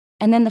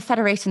then the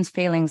federation's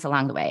failings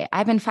along the way.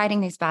 I've been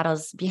fighting these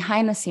battles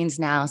behind the scenes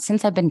now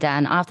since I've been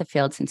done off the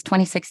field since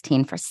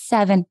 2016 for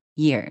 7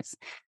 years.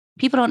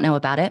 People don't know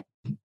about it.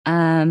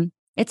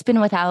 It's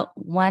been without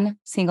one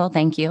single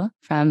thank you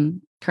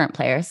from current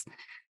players,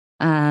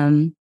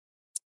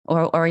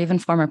 or even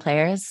former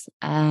players.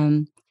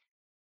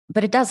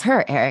 But it does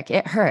hurt, Eric.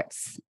 It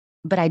hurts.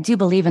 But I do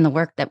believe in the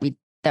work that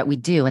we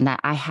do and that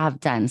I have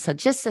done. So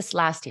just this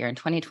last year in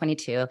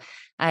 2022,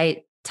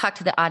 I talked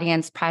to the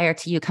audience prior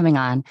to you coming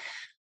on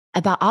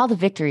about all the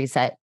victories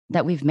that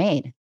we've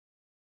made.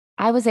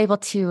 I was able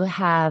to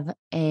have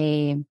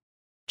a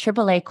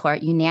AAA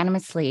court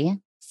unanimously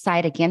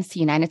side against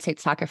the United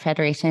States Soccer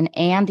Federation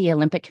and the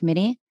Olympic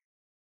Committee,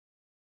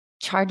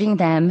 charging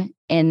them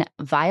in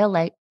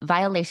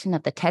violation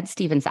of the Ted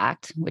Stevens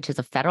Act, which is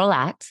a federal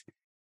act,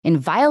 in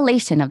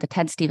violation of the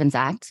Ted Stevens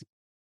Act,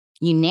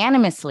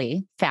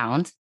 unanimously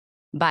found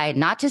by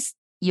not just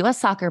U.S.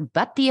 Soccer,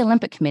 but the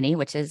Olympic Committee,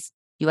 which is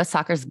U.S.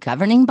 Soccer's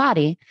governing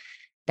body,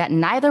 that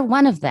neither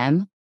one of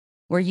them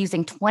were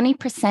using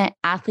 20%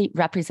 athlete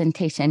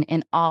representation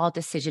in all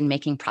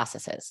decision-making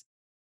processes.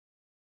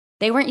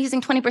 They weren't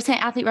using 20%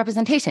 athlete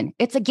representation.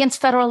 It's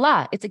against federal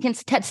law. It's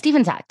against the Ted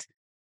Stevens Act.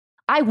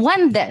 I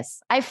won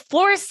this. I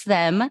forced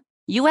them,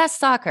 U.S.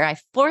 Soccer, I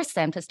forced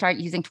them to start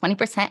using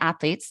 20%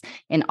 athletes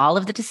in all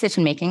of the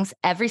decision makings,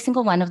 every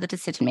single one of the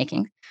decision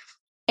making,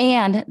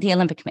 and the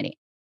Olympic Committee.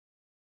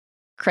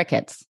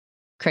 Crickets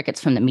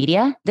from the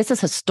media. This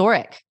is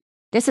historic.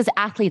 This is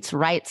athletes'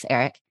 rights,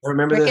 Eric. I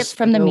remember crickets this.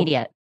 from the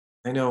media.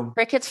 I know.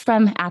 Crickets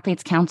from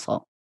Athletes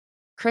Council.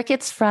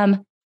 Crickets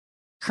from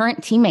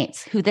current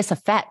teammates who this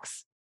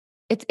affects.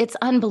 It's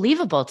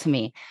unbelievable to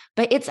me,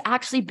 but it's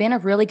actually been a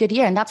really good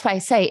year. And that's why I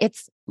say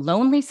it's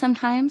lonely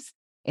sometimes.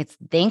 It's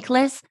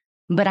thankless,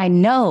 but I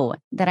know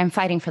that I'm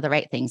fighting for the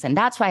right things. And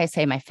that's why I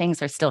say my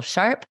fangs are still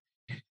sharp.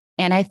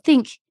 And I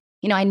think,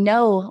 I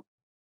know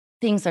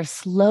things are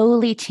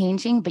slowly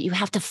changing, but you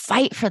have to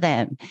fight for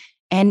them.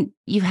 And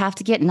you have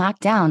to get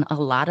knocked down a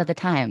lot of the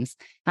times.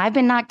 I've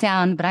been knocked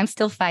down, but I'm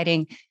still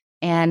fighting.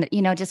 And,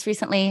 just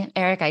recently,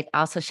 Eric, I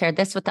also shared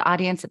this with the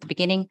audience at the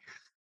beginning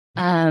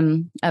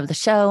of the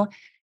show,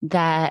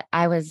 that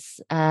I was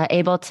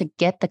able to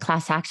get the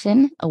class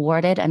action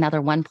awarded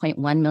another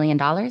 $1.1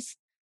 million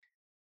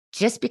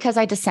just because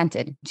I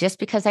dissented, just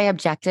because I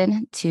objected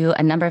to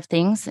a number of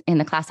things in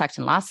the class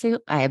action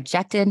lawsuit. I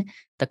objected.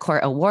 The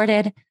court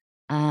awarded,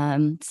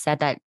 said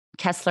that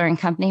Kessler and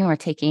company were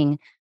taking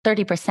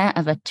 30%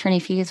 of attorney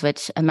fees,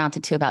 which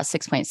amounted to about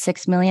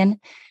 $6.6 million.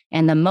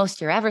 And the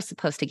most you're ever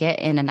supposed to get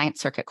in a Ninth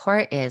Circuit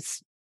court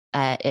is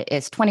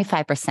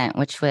 25%,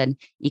 which would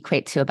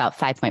equate to about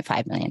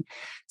 $5.5 million.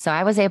 So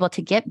I was able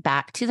to get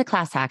back to the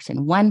class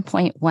action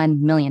 $1.1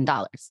 million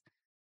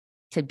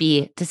to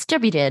be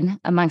distributed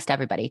amongst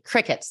everybody.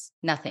 Crickets,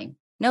 nothing.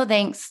 No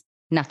thanks,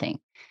 nothing.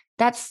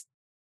 That's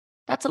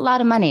a lot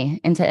of money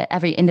into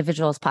every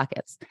individual's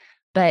pockets.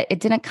 But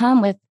it didn't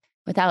come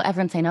without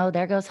everyone saying, oh,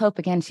 there goes Hope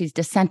again. She's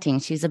dissenting.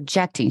 She's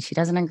objecting. She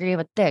doesn't agree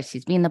with this.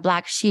 She's being the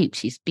black sheep.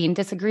 She's being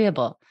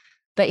disagreeable.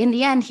 But in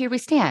the end, here we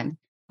stand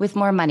with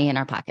more money in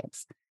our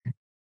pockets.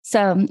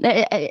 So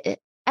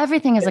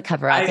everything is a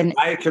cover up.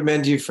 I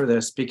commend you for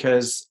this,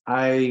 because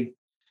I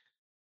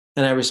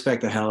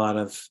respect the hell out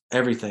of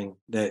everything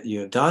that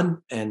you have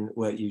done and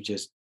what you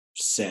just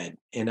said.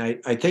 And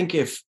I think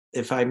if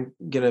I'm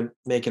going to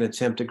make an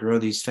attempt to grow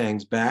these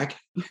fangs back,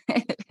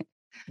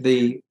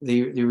 the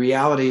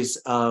realities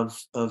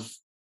of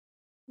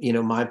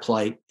my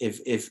plight,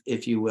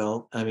 if you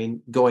will, I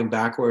mean, going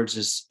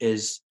backwards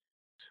is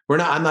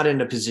I'm not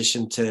in a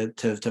position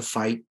to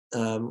fight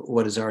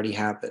what has already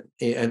happened.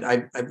 And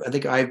I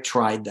think I've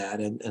tried that,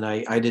 and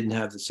I didn't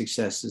have the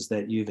successes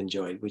that you've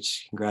enjoyed,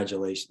 which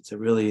congratulations. It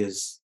really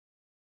is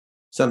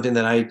something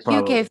that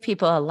you gave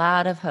people a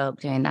lot of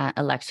hope during that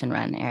election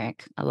run,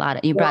 Eric.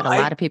 You brought a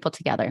lot of people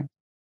together.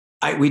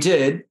 We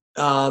did.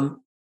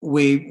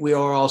 We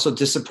are also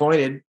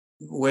disappointed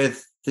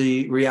with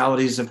the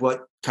realities of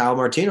what Kyle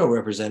Martino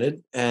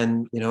represented.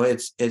 And,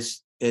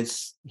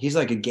 he's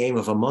like a game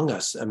of Among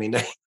Us. I mean,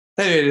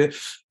 it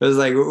was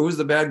like, who's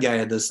the bad guy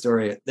in this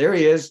story? There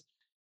he is.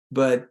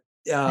 But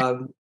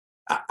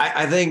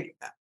I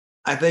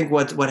think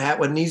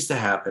what needs to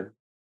happen,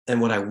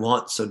 and what I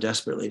want so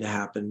desperately to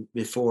happen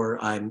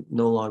before I'm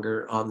no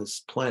longer on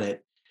this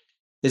planet,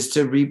 is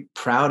to be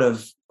proud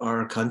of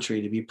our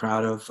country, to be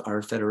proud of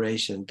our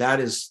federation. That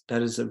is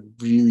a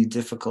really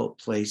difficult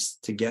place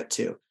to get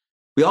to.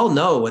 We all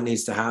know what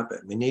needs to happen.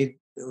 We need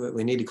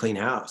to clean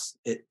house.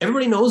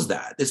 Everybody knows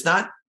that. It's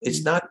not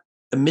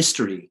a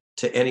mystery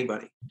to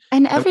anybody.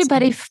 And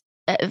everybody,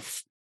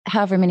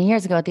 however many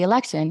years ago at the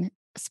election,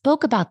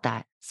 spoke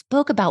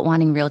about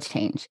wanting real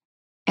change.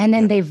 And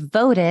then they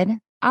voted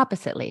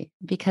oppositely,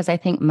 because I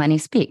think money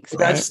speaks.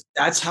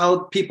 That's how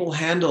people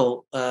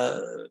handle.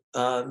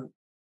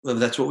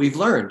 That's what we've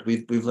learned.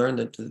 We've learned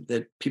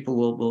that people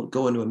will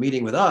go into a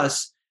meeting with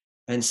us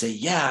and say,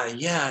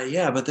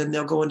 yeah, but then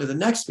they'll go into the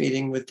next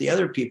meeting with the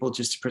other people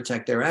just to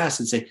protect their ass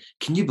and say,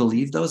 can you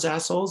believe those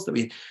assholes?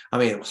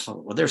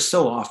 They're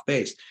so off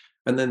base.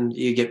 And then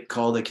you get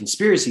called a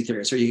conspiracy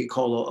theorist, or you get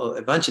called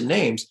a bunch of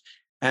names,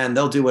 and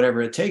they'll do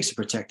whatever it takes to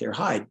protect their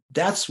hide.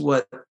 That's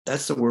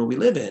the world we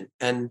live in.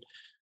 And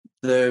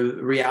the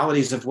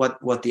realities of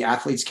what the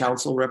Athletes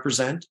Council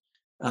represent,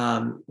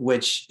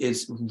 which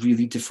is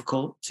really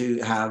difficult to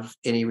have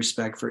any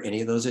respect for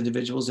any of those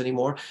individuals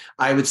anymore.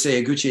 I would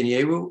say Aguchi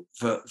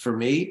Onyewu, for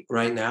me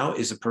right now,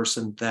 is a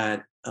person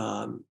that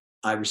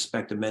I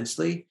respect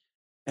immensely,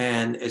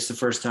 and it's the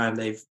first time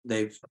they've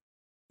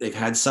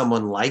had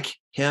someone like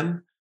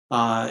him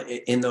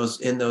in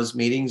those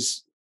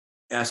meetings,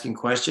 asking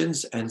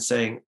questions and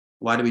saying,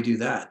 "Why do we do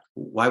that?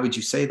 Why would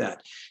you say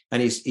that?"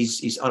 And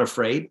he's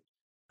unafraid.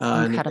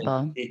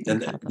 Incredible.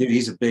 And dude,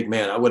 he's a big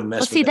man. I wouldn't mess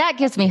Well, with see, that. that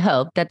gives me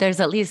hope that there's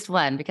at least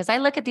one, because I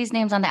look at these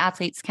names on the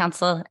Athletes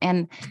Council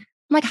and I'm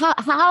like,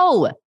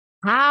 how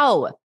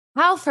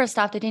first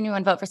off, did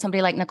anyone vote for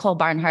somebody like Nicole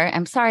Barnhart?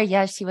 I'm sorry.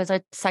 Yes, she was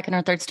a second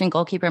or third string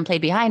goalkeeper and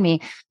played behind me.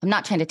 I'm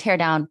not trying to tear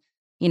down,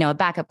 a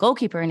backup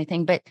goalkeeper or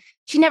anything, but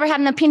she never had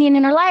an opinion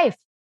in her life.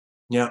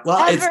 Yeah.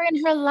 Well, ever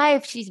in her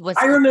life. She was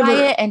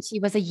quiet and she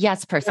was a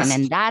yes person. Yes.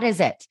 And that is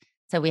it.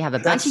 So we have a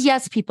bunch of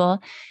yes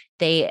people.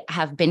 They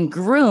have been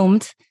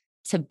groomed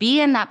to be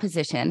in that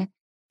position,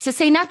 to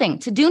say nothing,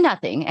 to do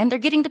nothing, and they're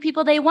getting the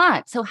people they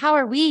want. So how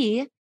are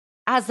we,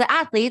 as the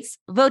athletes,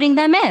 voting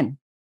them in?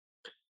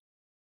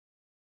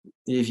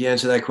 If you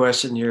answer that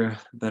question, you're a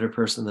better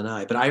person than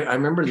I. But I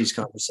remember these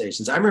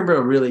conversations. I remember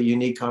a really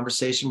unique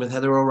conversation with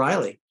Heather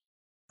O'Reilly,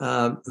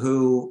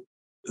 who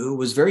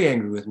was very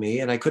angry with me,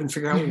 and I couldn't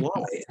figure out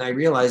why. And I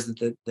realized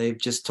that they've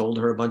just told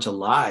her a bunch of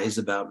lies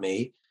about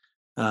me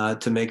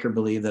to make her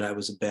believe that I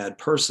was a bad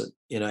person.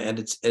 And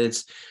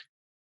it's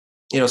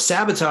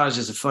sabotage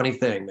is a funny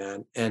thing,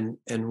 man. And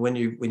when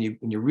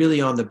you're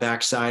really on the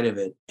backside of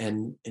it,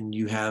 and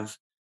you have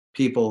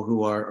people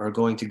who are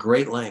going to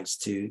great lengths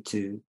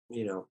to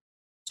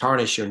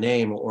tarnish your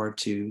name or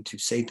to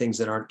say things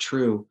that aren't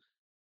true,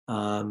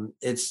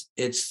 it's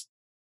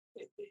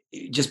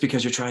just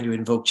because you're trying to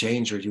invoke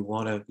change, or you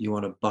want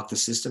to buck the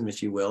system,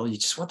 if you will. You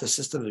just want the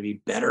system to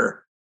be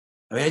better.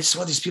 I mean, I just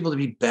want these people to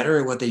be better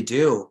at what they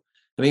do.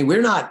 I mean,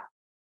 we're not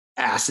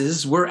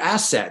asses, we're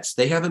assets.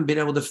 They haven't been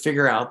able to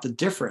figure out the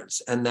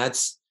difference, and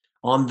that's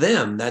on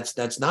them.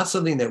 That's not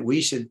something that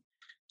we should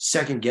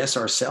second guess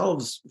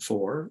ourselves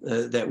for,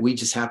 that we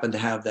just happen to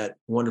have that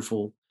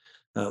wonderful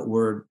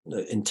word,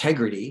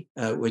 integrity,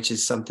 which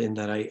is something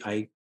that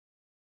I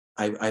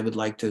would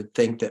like to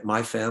think that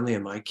my family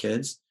and my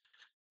kids,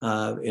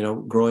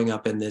 growing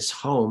up in this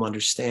home,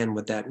 understand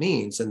what that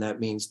means. And that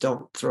means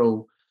don't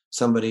throw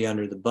somebody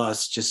under the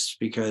bus just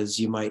because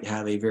you might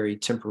have a very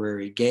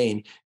temporary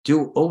gain.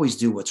 Always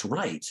do what's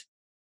right.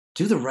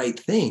 Do the right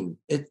thing.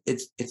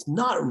 It's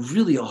not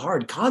really a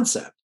hard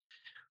concept,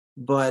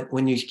 but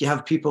when you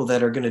have people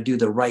that are going to do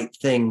the right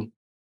thing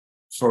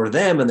for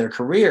them and their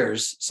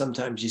careers,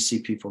 sometimes you see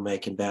people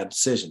making bad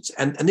decisions.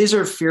 And these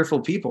are fearful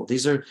people.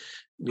 These are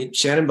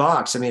Shannon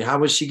Box. I mean, how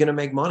was she going to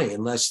make money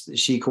unless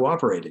she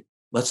cooperated?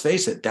 Let's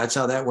face it. That's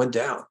how that went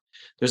down.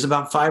 There's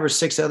about 5 or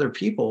 6 other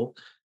people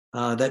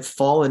that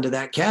fall into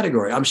that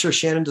category. I'm sure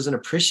Shannon doesn't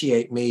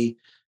appreciate me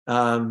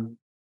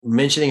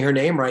mentioning her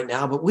name right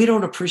now, but we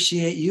don't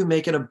appreciate you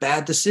making a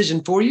bad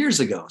decision 4 years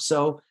ago.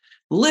 So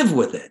live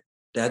with it.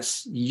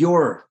 That's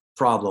your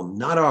problem,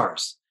 not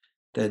ours,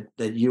 that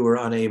you were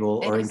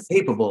unable or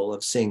incapable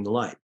of seeing the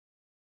light.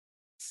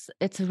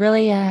 It's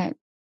really a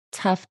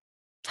tough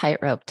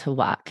tightrope to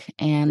walk.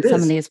 And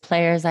some of these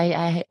players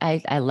I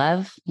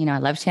love, I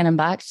love Shannon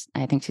Box.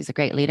 I think she's a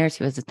great leader.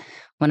 She was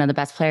one of the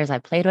best players I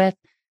played with.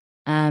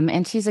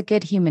 And she's a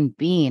good human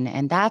being.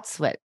 And that's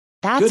what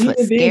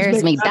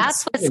scares me.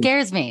 That's what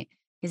scares me,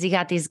 is you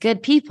got these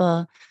good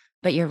people,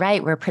 but you're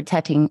right. We're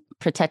protecting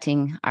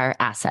our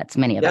assets.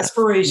 Many of us.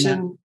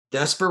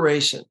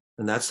 Desperation.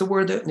 And that's the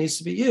word that needs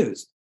to be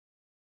used.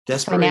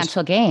 Desperation.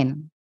 Financial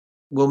gain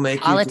will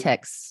make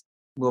politics.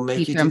 Will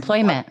make future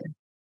employment.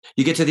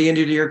 You get to the end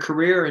of your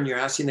career and you're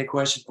asking the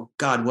question, oh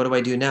God, what do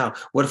I do now?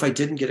 What if I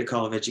didn't get a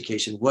call of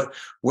education?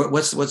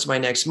 What's my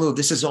next move?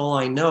 This is all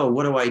I know.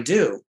 What do I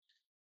do?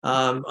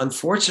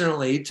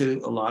 Unfortunately,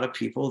 to a lot of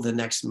people, the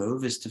next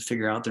move is to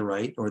figure out the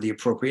right or the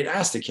appropriate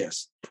ass to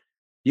kiss.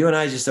 You and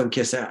I just don't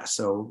kiss ass,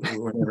 so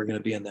we're never going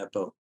to be in that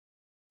boat.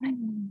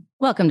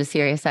 Welcome to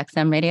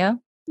SiriusXM Radio.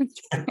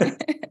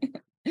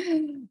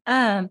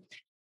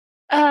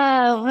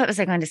 What was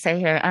I going to say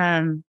here?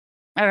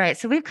 All right,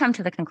 so we've come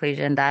to the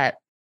conclusion that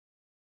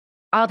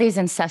all these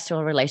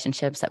incestual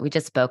relationships that we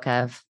just spoke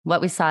of, what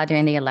we saw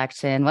during the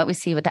election, what we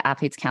see with the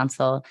Athletes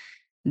Council,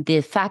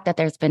 the fact that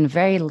there's been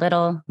very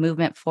little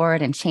movement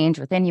forward and change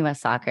within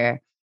U.S.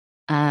 soccer.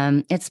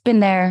 It's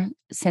been there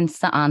since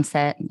the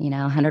onset,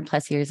 100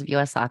 plus years of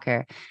U.S.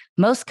 soccer.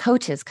 Most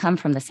coaches come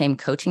from the same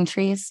coaching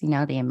trees,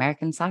 the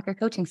American soccer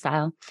coaching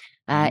style.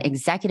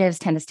 Executives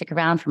tend to stick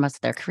around for most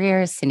of their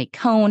careers. Cindy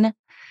Cohn,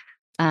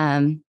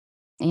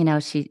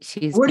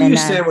 she's. Where do you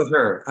stand with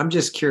her? I'm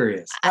just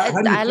curious.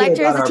 I liked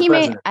her as a teammate.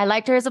 President? I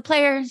liked her as a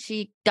player.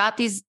 She got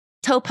these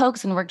toe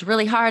pokes and worked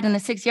really hard in the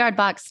 6-yard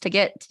box to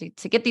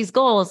get these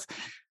goals.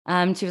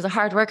 She was a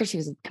hard worker. She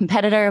was a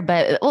competitor.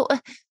 But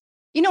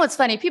what's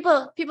funny?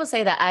 People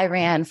say that I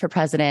ran for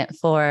president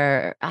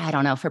for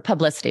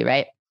publicity,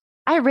 right?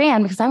 I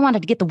ran because I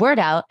wanted to get the word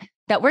out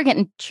that we're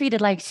getting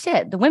treated like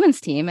shit, the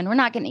women's team, and we're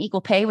not getting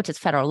equal pay, which was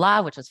federal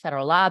law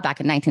back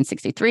in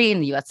 1963.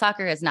 And the U.S.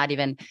 soccer is not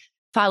even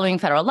following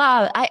federal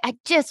law. I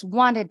just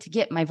wanted to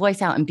get my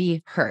voice out and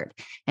be heard.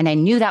 And I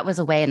knew that was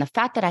a way. And the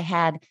fact that I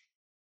had,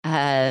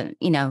 I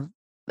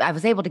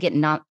was able to get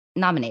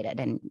nominated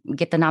and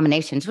get the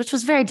nominations, which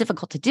was very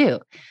difficult to do.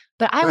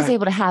 But I was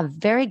able to have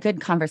very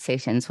good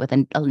conversations with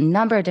a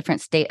number of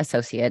different state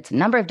associates, a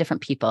number of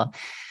different people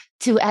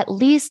to at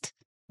least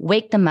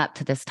wake them up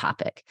to this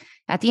topic.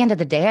 At the end of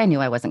the day, I knew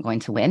I wasn't going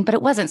to win, but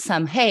it wasn't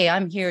some, hey,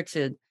 I'm here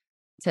to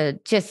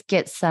just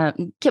get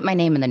my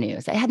name in the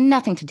news. It had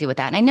nothing to do with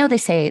that. And I know they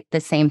say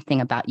the same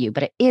thing about you,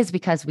 but it is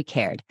because we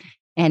cared.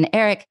 And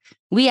Eric,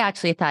 we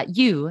actually thought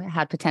you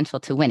had potential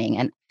to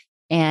winning.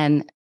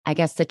 And I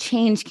guess the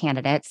change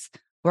candidates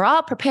were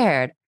all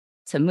prepared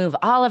to move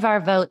all of our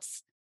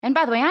votes. And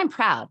by the way, I'm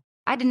proud.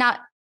 I did not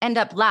end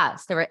up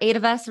last. There were 8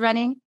 of us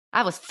running.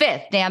 I was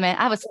 5th, damn it.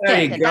 I was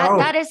 5th. And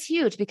that is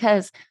huge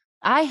because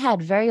I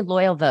had very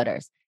loyal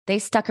voters. They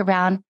stuck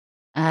around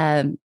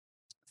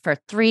for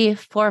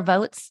 3-4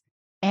 votes.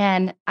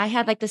 And I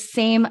had like the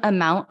same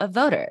amount of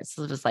voters.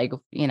 So it was like,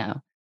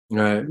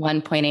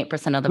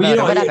 1.8% of the vote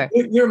or whatever.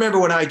 You remember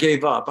when I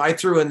gave up? I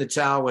threw in the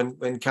towel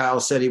when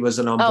Kyle said he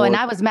wasn't on board. Oh, and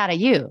I was mad at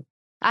you.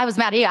 I was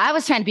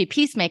trying to be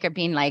peacemaker,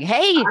 being like,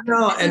 hey, this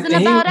isn't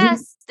about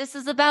us. This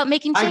is about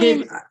making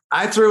change.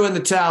 I threw in the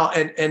towel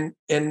and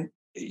when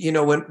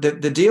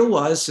the deal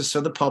was, just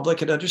so the public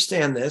could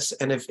understand this,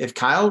 and if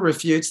Kyle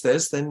refutes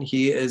this, then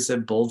he is a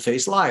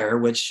bold-faced liar,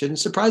 which shouldn't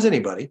surprise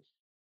anybody.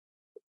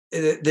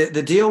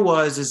 The deal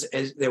was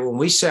is that when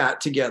we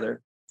sat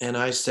together and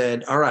I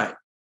said, all right,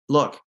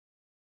 look,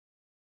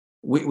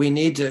 we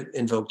need to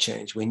invoke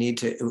change. We need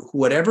to,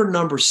 whatever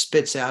number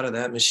spits out of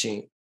that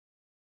machine,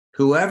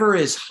 whoever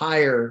is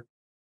higher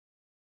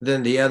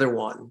than the other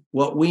one,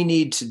 what we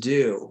need to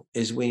do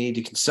is we need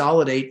to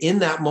consolidate in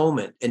that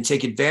moment and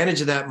take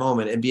advantage of that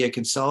moment and be a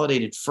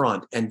consolidated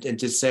front and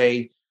to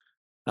say,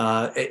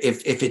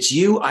 if it's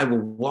you, I will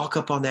walk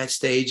up on that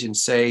stage and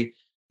say,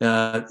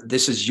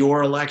 this is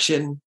your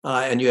election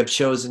and you have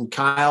chosen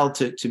Kyle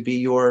to be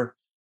your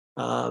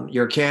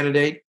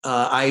candidate.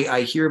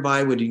 I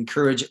hereby would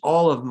encourage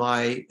all of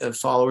my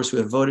followers who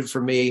have voted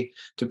for me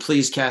to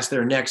please cast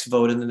their next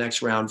vote in the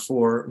next round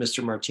for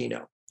Mr.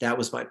 Martino. That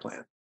was my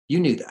plan. You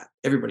knew that.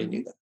 Everybody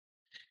knew that.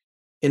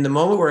 In the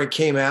moment where it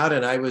came out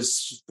and I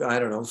was,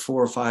 4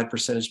 or 5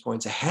 percentage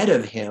points ahead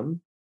of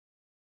him,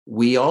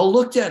 we all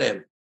looked at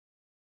him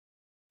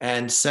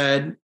and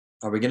said,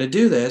 are we going to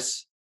do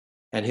this?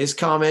 And his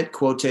comment,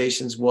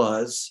 quotations,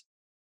 was,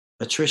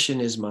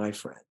 attrition is my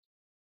friend.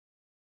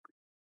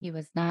 He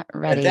was not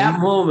ready. At that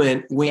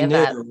moment, we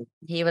knew.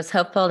 He was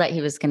hopeful that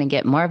he was going to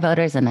get more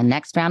voters in the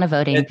next round of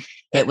voting.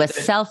 It was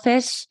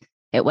selfish.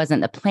 It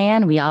wasn't the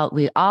plan. We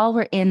all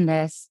were in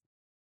this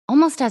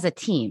almost as a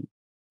team.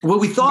 Well,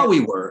 we thought we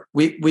were.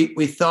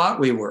 We thought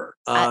we were.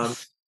 And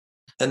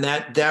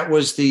that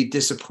was the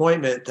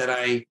disappointment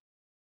But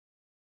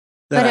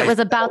it was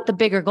about the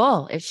bigger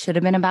goal. It should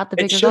have been about the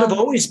bigger goal. It should have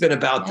always been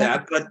about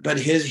that. But and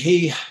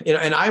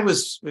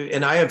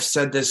I have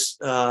said this.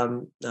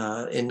 But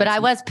I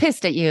was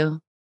pissed at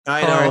you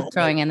for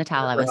throwing in the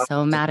towel. I was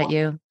so mad at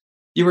you.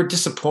 You were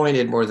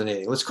disappointed more than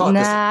anything. Let's call it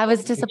this. I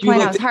was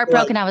disappointed. I was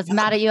heartbroken. I was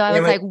mad at you. I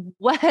was like,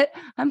 what?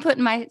 I'm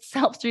putting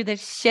myself through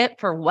this shit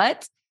for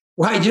what?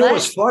 Well, you know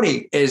what's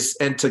funny is,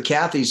 and to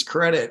Kathy's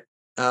credit,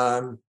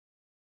 when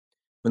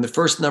the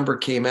first number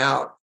came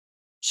out,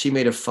 she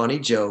made a funny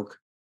joke,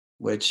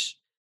 which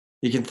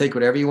you can think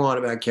whatever you want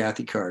about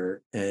Kathy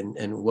Carter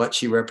and what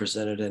she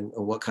represented and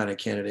what kind of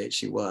candidate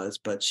she was.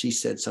 But she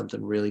said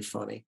something really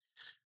funny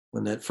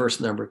when that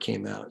first number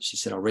came out. She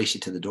said, I'll race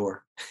you to the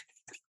door.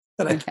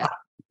 And I thought,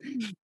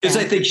 because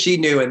I think she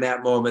knew in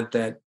that moment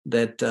that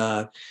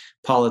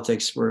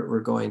politics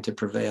were going to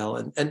prevail.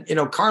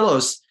 And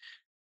Carlos,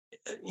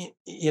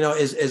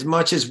 as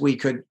much as we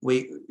could,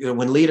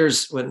 when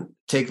leaders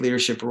take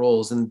leadership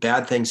roles and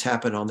bad things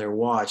happen on their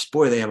watch,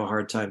 boy, they have a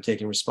hard time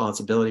taking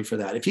responsibility for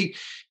that. If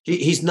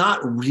he's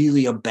not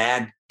really a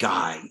bad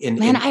guy.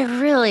 I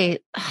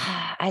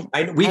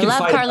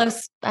love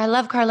Carlos. I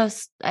love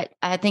Carlos.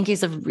 I think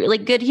he's a really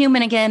good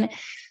human again.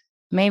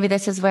 Maybe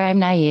this is where I'm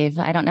naive.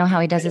 I don't know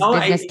how he does his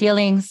business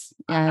dealings.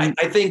 I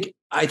think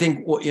as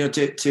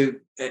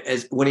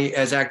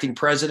acting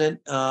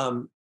president,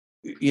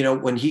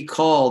 when he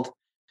called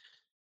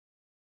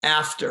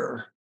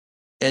after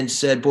and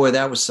said, boy,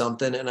 that was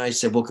something. And I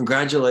said, well,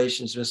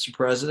 congratulations, Mr.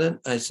 President.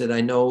 I said,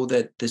 I know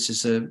that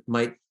this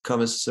might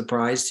come as a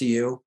surprise to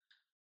you,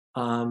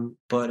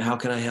 but how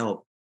can I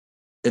help?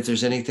 If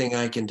there's anything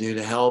I can do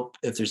to help,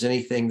 if there's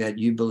anything that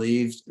you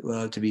believe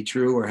to be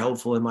true or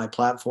helpful in my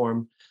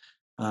platform,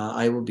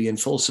 I will be in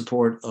full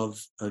support of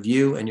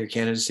you and your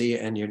candidacy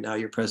and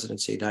your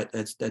presidency.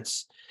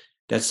 That's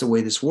the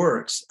way this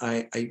works.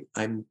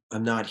 I'm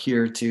not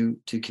here to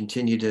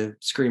continue to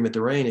scream at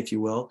the rain, if you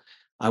will.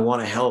 I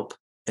want to help,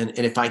 and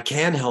if I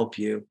can help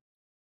you,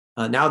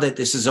 now that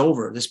this is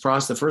over,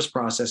 the first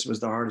process was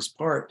the hardest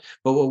part.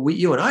 But what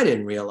you and I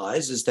didn't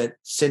realize is that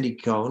Cindy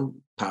Cohn,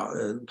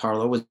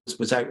 Parlo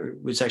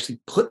was actually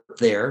put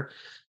there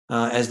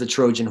as the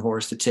Trojan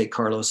horse to take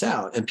Carlos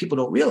out, and people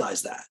don't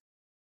realize that.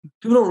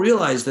 People don't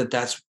realize that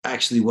that's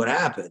actually what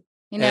happened.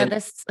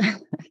 This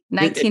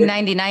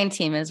 1999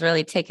 team is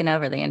really taking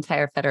over the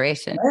entire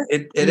federation.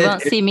 You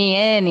won't see me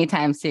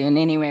anytime soon,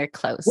 anywhere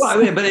close. Well,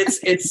 I mean, but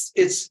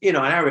it's and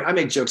I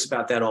make jokes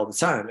about that all the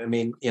time. I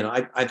mean,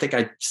 I think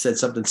I said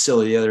something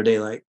silly the other day,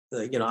 like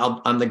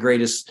I'm the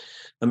greatest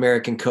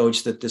American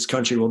coach that this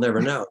country will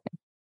never know,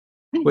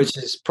 which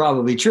is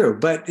probably true.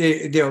 But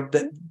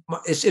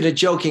it's in a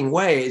joking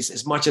way.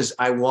 As much as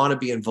I want to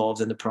be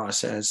involved in the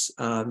process,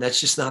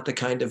 that's just not the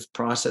kind of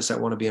process I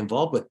want to be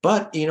involved with.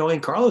 But in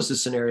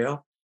Carlos's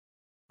scenario,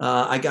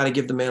 I got to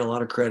give the man a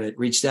lot of credit.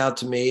 Reached out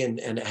to me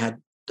and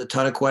had a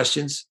ton of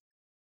questions,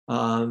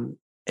 and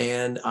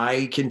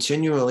I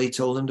continually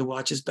told him to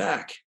watch his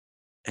back.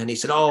 And he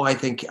said, "Oh, I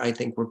think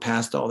we're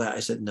past all that." I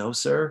said, "No,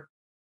 sir.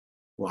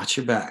 Watch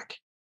your back.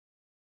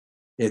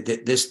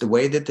 The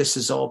way that this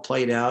is all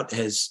played out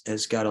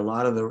has got a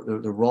lot of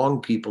the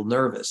wrong people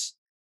nervous,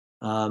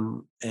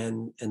 and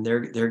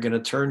they're going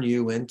to turn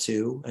you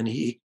into." And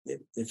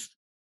if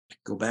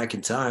go back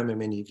in time, I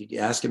mean, if you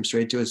ask him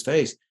straight to his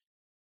face,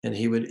 and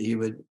he would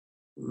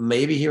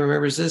maybe he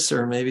remembers this,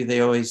 or maybe they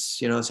always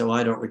say, "Well,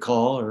 I don't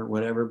recall," or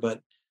whatever.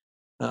 But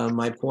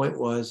my point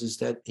is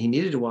that he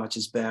needed to watch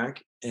his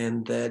back,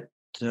 and that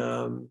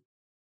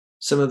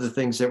some of the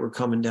things that were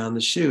coming down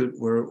the chute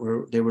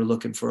were they were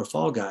looking for a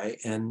fall guy,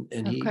 and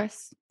he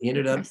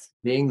ended up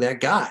being that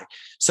guy.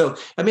 So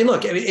I mean,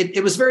 look,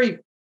 it was very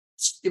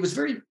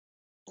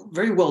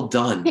very well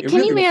done.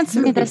 Can you answer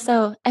me this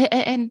though?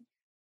 And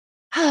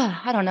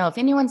I don't know if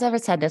anyone's ever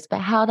said this, but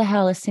how the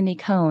hell is Cindy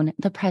Cohn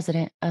the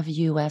president of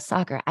U.S.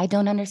 Soccer? I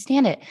don't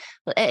understand it.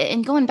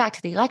 And going back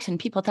to the election,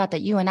 people thought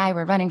that you and I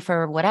were running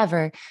for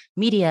whatever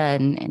media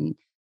and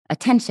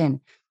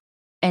attention,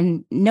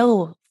 and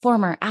no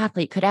former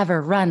athlete could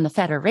ever run the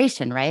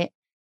federation, right?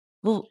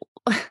 Well,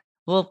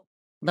 lo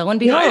and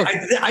behold,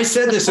 I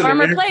said this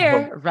former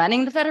player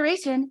running the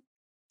federation.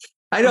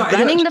 I know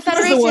running the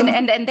federation,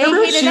 and they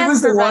hated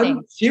us for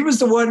running. She was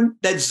the one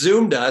that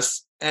Zoomed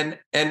us, and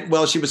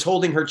well, she was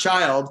holding her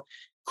child,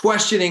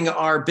 questioning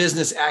our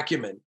business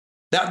acumen.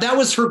 That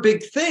was her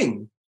big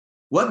thing.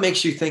 What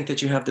makes you think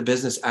that you have the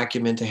business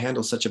acumen to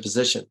handle such a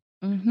position?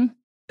 Mm-hmm.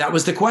 That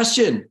was the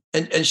question,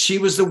 and she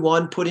was the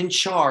one put in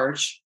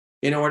charge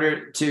in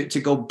order to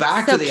go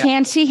back to the. So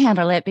can she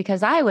handle it?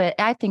 Because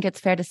I think it's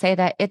fair to say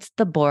that it's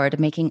the board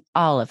making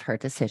all of her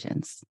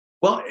decisions.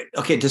 Well,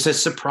 okay. Does it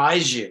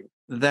surprise you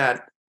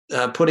that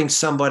putting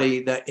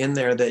somebody that in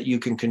there that you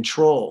can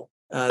control?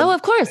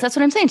 Of course. That's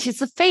what I'm saying. She's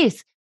the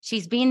face.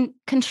 She's being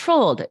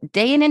controlled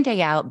day in and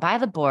day out by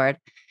the board.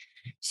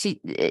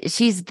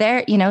 She's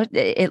there.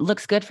 It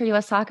looks good for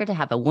U.S. Soccer to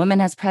have a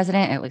woman as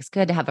president. It looks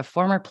good to have a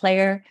former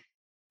player.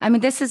 I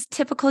mean, this is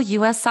typical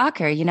U.S.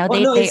 Soccer.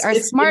 They are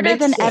smarter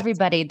than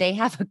everybody. They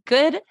have a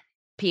good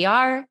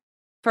PR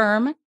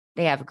firm.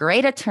 They have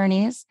great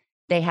attorneys.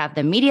 They have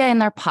the media in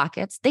their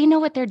pockets. They know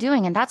what they're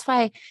doing. And that's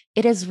why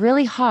it is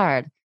really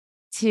hard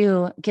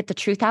to get the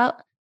truth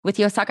out with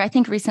U.S. Soccer. I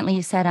think recently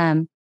you said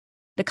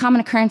the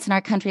common occurrence in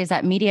our country is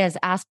that media is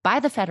asked by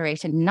the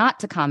federation not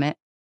to comment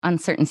on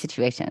certain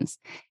situations.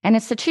 And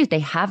it's the truth. They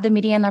have the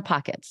media in their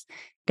pockets.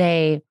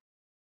 They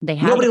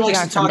have Nobody the likes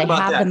PR to talk firm. They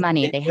about have that. the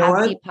money. They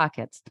have deep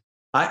pockets.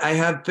 I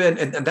have been,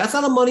 and that's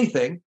not a money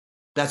thing.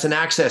 That's an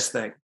access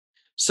thing.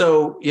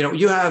 So,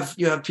 you have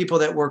people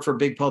that work for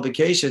big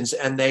publications,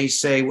 and they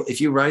say, well,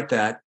 if you write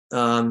that,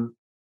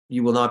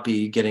 you will not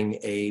be getting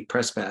a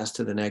press pass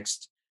to the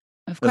next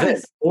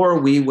event, or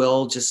we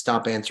will just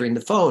stop answering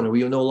the phone, or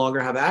we will no longer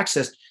have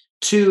access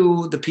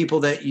to the people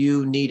that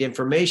you need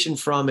information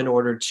from in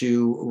order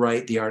to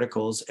write the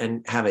articles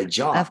and have a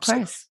job. Of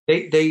course. So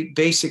they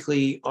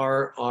basically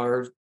are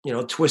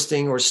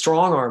twisting or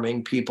strong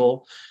arming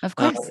people, of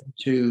course,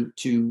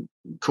 to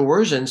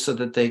coercion so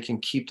that they can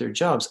keep their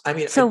jobs. I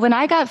mean, when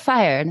I got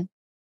fired,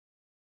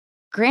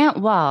 Grant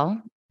Wall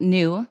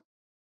knew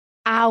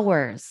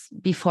hours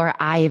before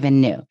I even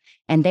knew,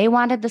 and they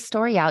wanted the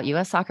story out.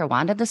 U.S. Soccer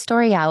wanted the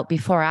story out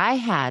before I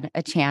had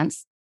a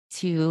chance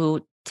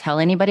to tell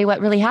anybody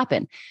what really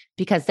happened,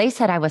 because they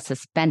said I was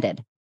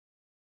suspended.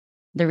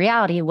 The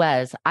reality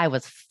was I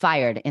was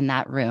fired in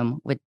that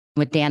room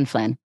with Dan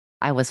Flynn.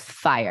 I was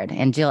fired,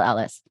 and Jill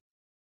Ellis.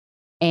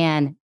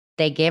 And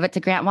they gave it to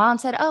Grant Wall and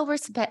said, "Oh,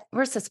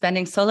 we're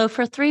suspending Solo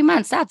for 3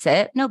 months. That's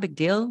it. No big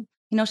deal.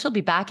 She'll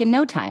be back in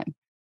no time."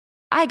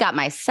 I got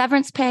my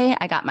severance pay.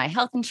 I got my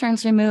health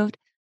insurance removed,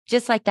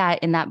 just like that,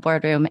 in that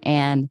boardroom,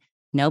 and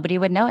nobody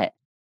would know it.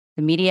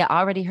 The media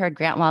already heard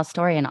Grant Wall's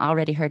story and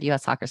already heard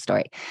U.S. Soccer's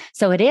story.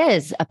 So it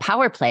is a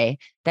power play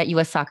that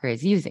U.S. Soccer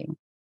is using,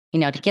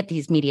 to get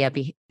these media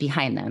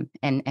behind them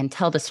and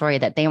tell the story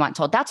that they want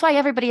told. That's why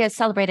everybody has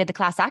celebrated the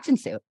class action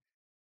suit.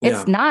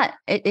 It's not,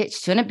 it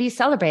shouldn't be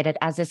celebrated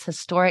as this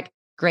historic,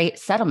 great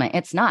settlement.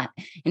 It's not.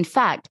 In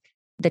fact,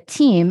 the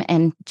team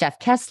and Jeff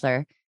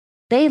Kessler,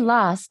 they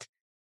lost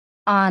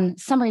on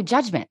summary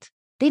judgment.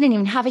 They didn't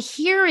even have a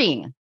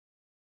hearing.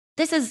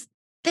 This is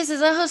this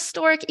is a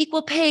historic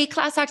equal pay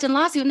class action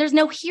lawsuit and there's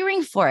no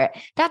hearing for it.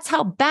 That's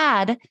how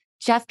bad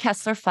Jeff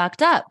Kessler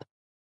fucked up.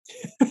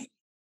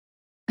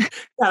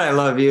 God, I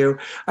love you.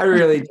 I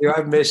really do.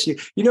 I miss you.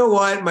 You know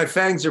what? My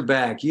fangs are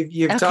back.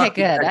 You've okay, talked.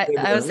 Good.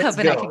 I was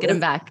hoping I could get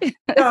them back.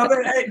 No, but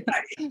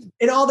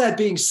and all that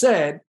being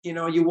said,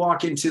 you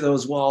walk into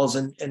those walls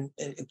and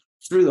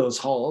through those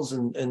halls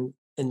and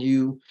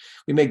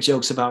we make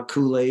jokes about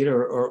Kool-Aid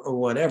or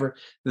whatever.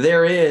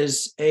 There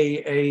is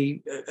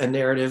a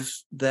narrative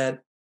that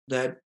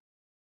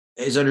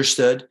is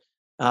understood.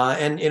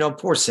 And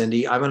poor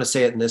Cindy, I'm going to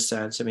say it in this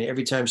sense. I mean,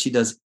 every time she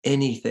does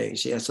anything,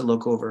 she has to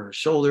look over her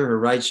shoulder, her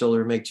right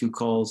shoulder, make two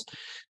calls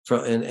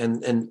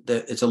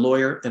it's a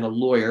lawyer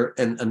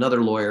and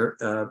another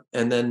lawyer.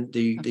 And then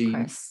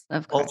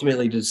of course.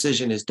 Ultimately the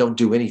decision is don't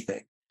do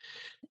anything.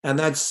 And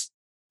that's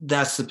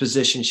the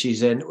position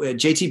she's in.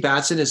 JT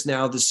Batson is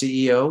now the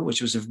CEO,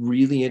 which was a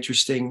really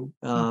interesting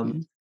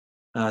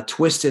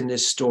twist in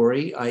this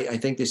story. I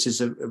think this is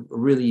a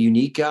really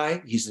unique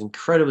guy. He's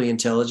incredibly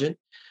intelligent.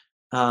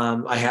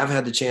 I have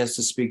had the chance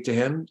to speak to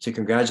him, to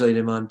congratulate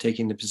him on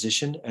taking the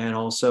position, and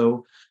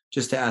also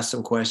just to ask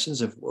some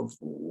questions of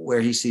where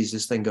he sees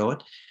this thing going.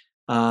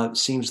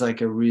 Seems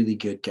like a really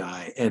good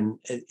guy. And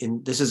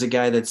this is a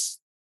guy that's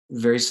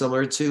very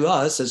similar to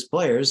us as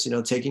players,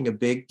 taking a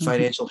big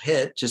financial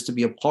hit just to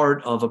be a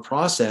part of a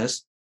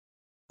process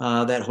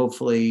that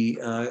hopefully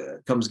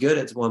comes good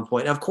at one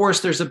point. And of course,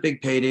 there's a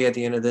big payday at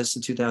the end of this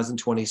in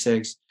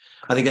 2026.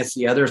 I think that's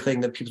the other thing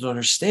that people don't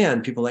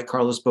understand. People like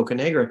Carlos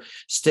Bocanegra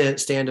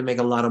stand to make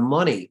a lot of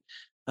money,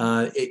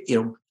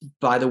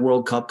 by the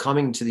World Cup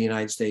coming to the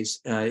United States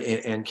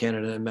and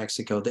Canada and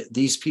Mexico.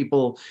 These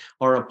people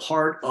are a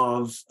part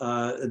of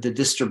the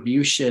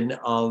distribution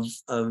of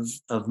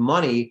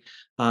money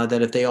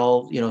that if they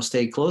all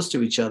stay close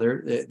to each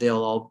other,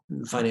 they'll all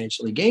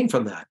financially gain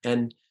from that.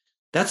 And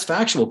that's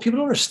factual. People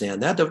don't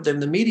understand that.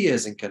 The media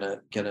isn't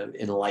gonna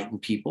enlighten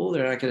people.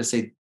 They're not gonna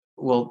say,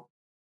 well,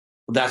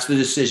 that's the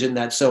decision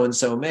that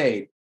so-and-so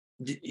made.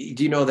 Do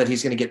you know that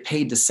he's going to get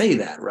paid to say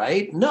that?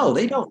 Right? No,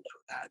 they don't know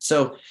that.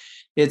 So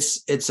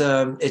it's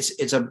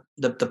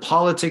the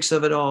politics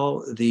of it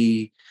all,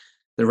 the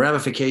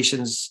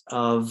ramifications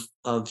of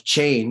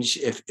change,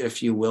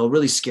 if you will,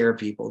 really scare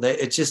people.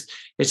 It's just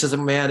a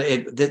man.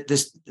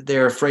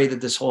 They're afraid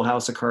that this whole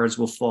house of cards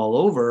will fall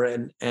over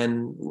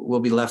and we'll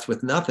be left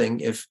with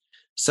nothing if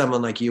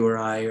someone like you or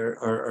I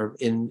are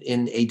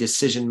in a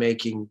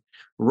decision-making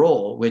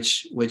role,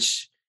 which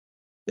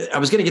I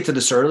was going to get to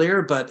this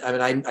earlier, but I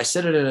mean, I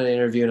said it in an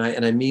interview,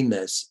 and I mean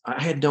this.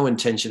 I had no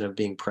intention of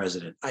being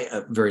president.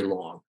 Very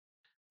long.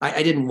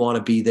 I didn't want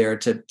to be there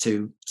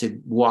to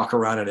walk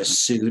around in a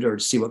suit or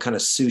see what kind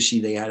of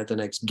sushi they had at the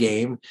next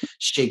game,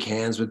 shake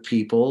hands with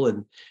people,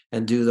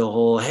 and do the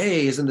whole,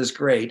 hey, isn't this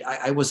great?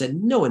 I was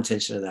in no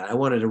intention of that. I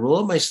wanted to roll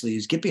up my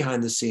sleeves, get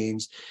behind the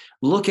scenes,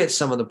 look at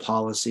some of the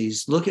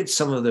policies, look at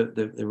some of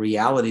the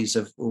realities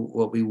of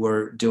what we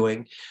were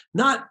doing,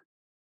 not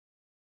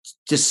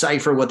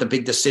decipher what the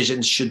big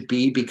decisions should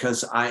be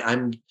because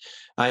I'm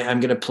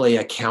going to play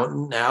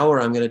accountant now, or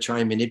I'm going to try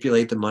and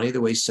manipulate the money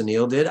the way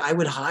Sunil did. I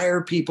would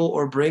hire people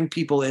or bring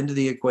people into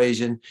the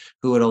equation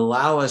who would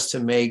allow us to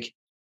make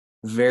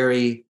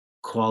very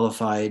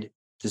qualified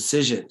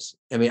decisions.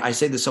 I mean, I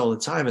say this all the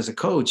time as a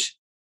coach.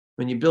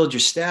 When you build your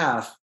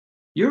staff,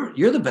 you're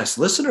the best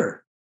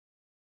listener,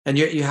 and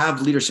you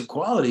have leadership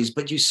qualities,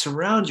 but you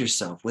surround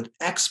yourself with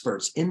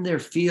experts in their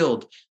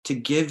field to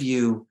give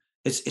you.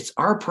 It's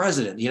our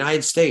president, the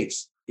United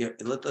States.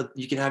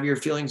 You can have your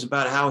feelings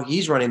about how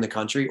he's running the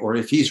country, or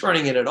if he's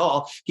running it at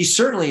all. He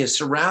certainly is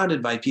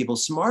surrounded by people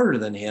smarter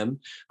than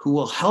him who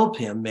will help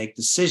him make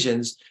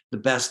decisions the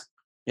best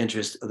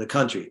interest of the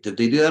country. Did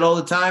they do that all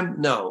the time?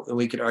 No. And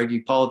we could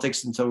argue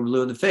politics until we're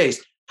blue in the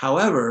face.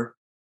 However,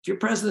 if you're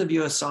president of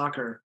U.S.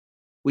 Soccer,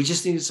 we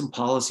just needed some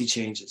policy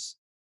changes.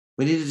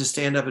 We needed to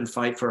stand up and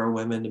fight for our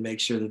women to make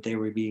sure that they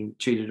were being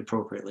treated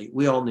appropriately.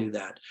 We all knew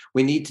that.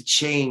 We need to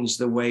change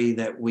the way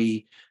that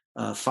we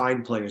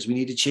find players. We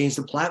need to change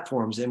the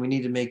platforms, and we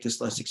need to make this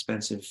less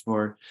expensive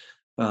for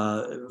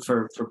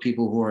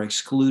people who are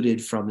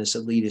excluded from this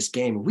elitist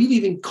game. We've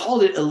even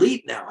called it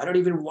elite now. I don't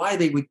even why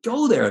they would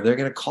go there. They're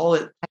going to call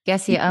it. I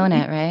guess you own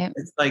it, right?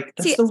 It's like,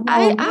 that's See, the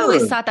wrong I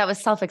always word. thought that was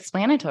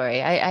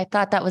self-explanatory. I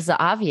thought that was the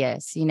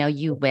obvious.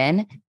 You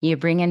win, you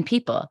bring in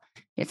people.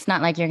 It's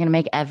not like you're going to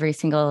make every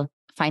single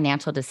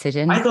financial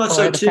decision. I thought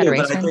so too,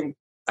 Federation.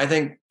 but I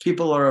think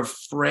people are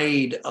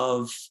afraid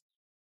of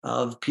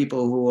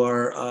people who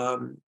are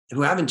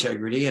who have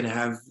integrity and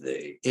have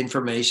the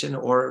information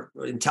or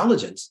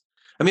intelligence.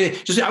 I mean,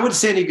 I went to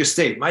San Diego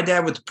State. My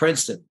dad went to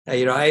Princeton.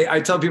 I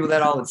tell people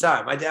that all the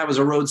time. My dad was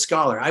a Rhodes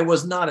Scholar. I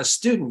was not a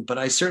student, but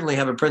I certainly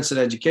have a Princeton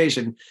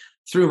education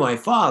through my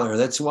father.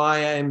 That's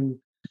why I'm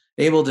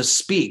able to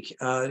speak,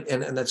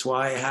 and that's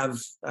why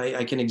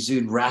I can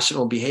exude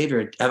rational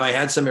behavior. Have I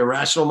had some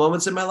irrational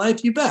moments in my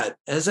life? You bet,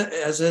 as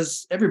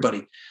has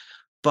everybody.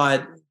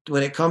 But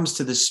when it comes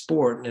to the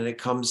sport and it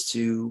comes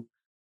to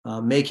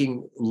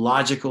making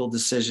logical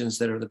decisions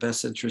that are in the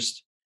best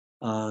interest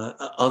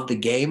of the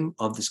game,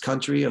 of this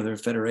country, of their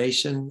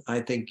federation.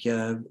 I think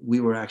we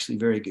were actually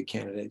very good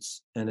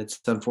candidates. And it's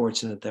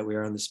unfortunate that we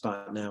are on the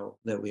spot now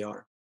that we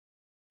are.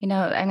 You know,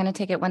 I'm going to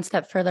take it one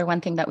step further. One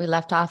thing that we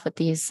left off with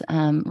these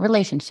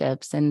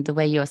relationships and the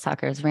way U.S.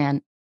 soccer is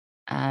ran,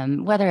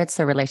 whether it's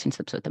the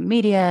relationships with the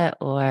media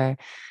or,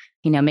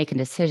 you know, making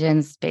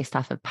decisions based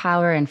off of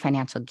power and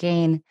financial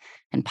gain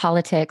and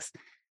politics.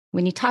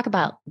 When you talk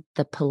about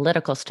the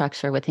political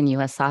structure within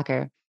U.S.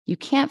 soccer, you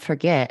can't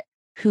forget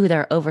who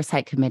their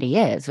oversight committee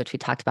is, which we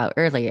talked about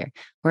earlier.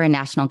 We're a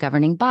national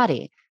governing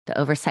body. The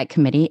oversight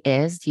committee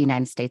is the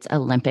United States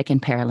Olympic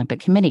and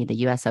Paralympic Committee,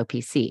 the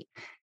USOPC.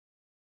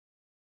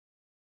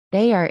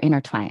 They are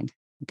intertwined.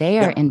 They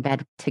are in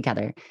bed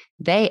together.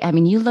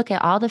 You look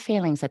at all the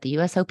failings that the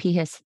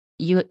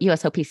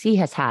USOPC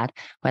has had,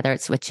 whether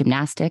it's with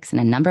gymnastics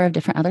and a number of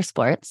different other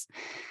sports,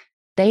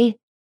 they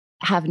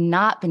have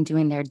not been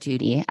doing their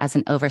duty as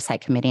an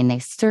oversight committee, and they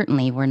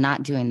certainly were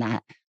not doing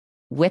that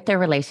with their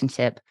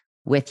relationship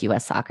with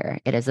U.S. soccer.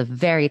 It is a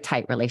very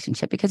tight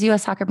relationship because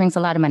U.S. soccer brings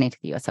a lot of money to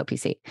the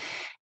USOPC.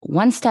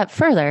 One step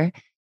further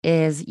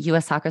is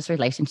U.S. soccer's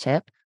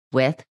relationship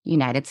with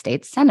United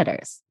States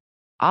senators.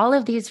 All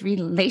of these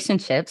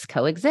relationships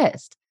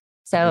coexist.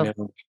 So,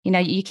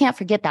 you can't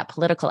forget that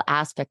political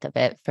aspect of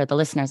it for the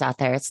listeners out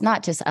there. It's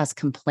not just us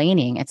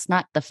complaining. It's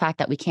not the fact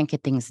that we can't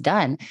get things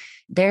done.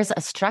 There's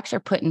a structure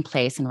put in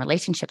place and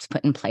relationships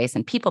put in place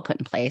and people put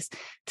in place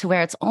to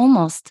where it's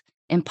almost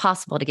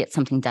impossible to get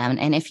something done.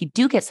 And if you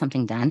do get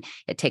something done,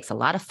 it takes a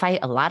lot of fight,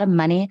 a lot of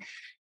money,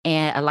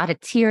 and a lot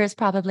of tears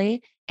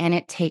probably. And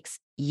it takes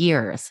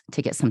years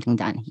to get something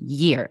done.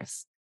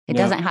 Years. It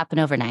doesn't happen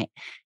overnight.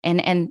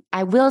 And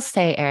I will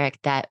say, Eric,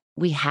 that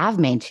we have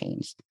made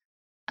change.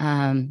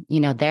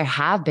 There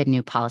have been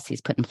new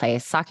policies put in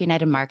place. Soccer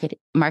United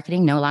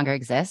marketing no longer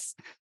exists.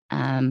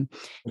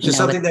 Which is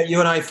something that you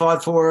and I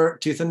fought for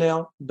tooth and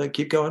nail, but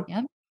keep going.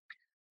 Yeah.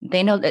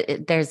 They know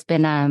that there's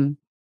been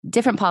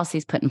different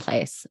policies put in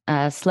place,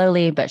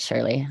 slowly but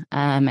surely.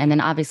 And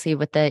then obviously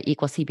with the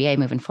equal CBA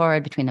moving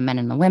forward between the men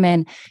and the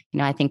women,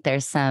 I think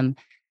there's some,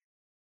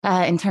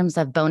 in terms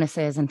of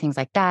bonuses and things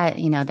like that,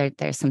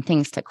 there's some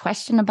things to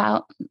question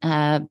about.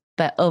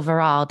 But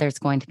overall, there's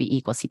going to be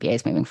equal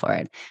CPAs moving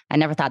forward. I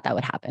never thought that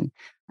would happen.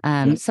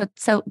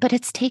 But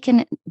it's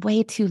taken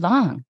way too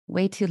long.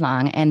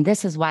 And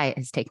this is why it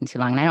has taken too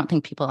long. And I don't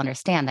think people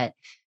understand that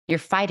you're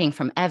fighting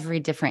from every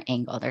different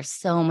angle. There's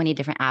so many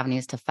different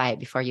avenues to fight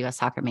before U.S.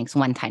 soccer makes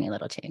one tiny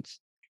little change.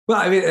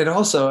 Well,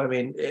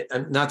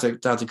 not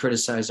to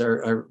criticize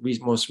our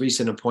most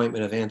recent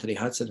appointment of Anthony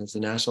Hudson as the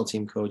national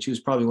team coach, who's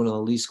probably one of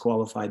the least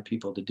qualified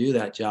people to do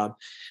that job.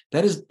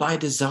 That is by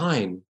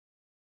design.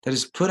 That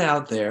is put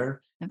out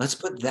there. Let's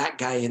put that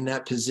guy in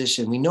that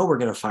position. We know we're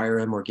going to fire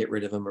him or get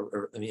rid of him,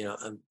 or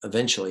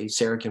eventually.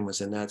 Sarakin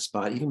was in that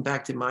spot. Even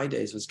back to my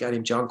days, was a guy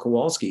named John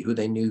Kowalski, who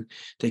they knew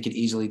they could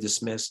easily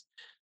dismiss.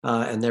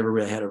 And never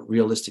really had a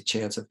realistic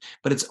chance of,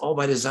 but it's all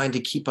by design to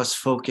keep us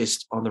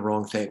focused on the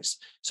wrong things.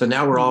 So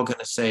now we're all going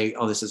to say,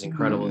 oh, this is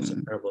incredible. It's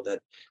incredible that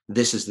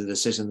this is the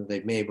decision that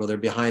they've made. Well, they're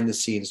behind the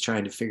scenes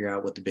trying to figure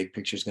out what the big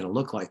picture is going to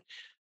look like.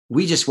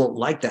 We just won't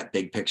like that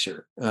big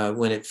picture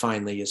when it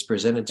finally is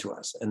presented to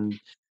us. And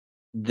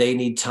they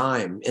need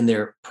time in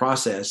their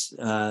process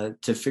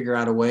to figure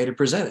out a way to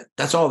present it.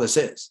 That's all this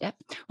is. Yep.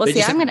 Well,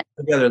 they I'm going to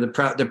put together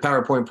the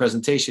PowerPoint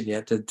presentation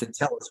yet to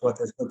tell us what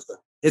this looks like.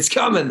 It's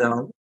coming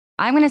though.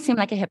 I'm going to seem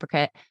like a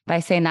hypocrite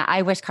by saying that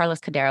I wish Carlos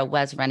Cordero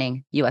was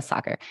running U.S.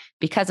 soccer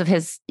because of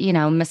his,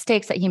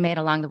 mistakes that he made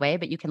along the way.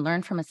 But you can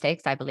learn from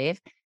mistakes, I believe.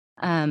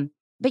 But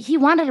he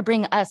wanted to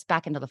bring us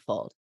back into the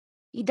fold.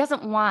 He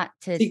doesn't want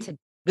to.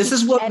 This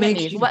is what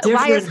makes you different.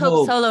 Why is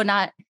Hope Solo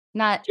not?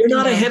 You're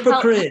not a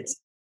hypocrite.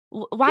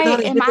 Why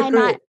am I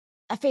not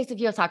a face of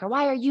U.S. soccer?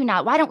 Why are you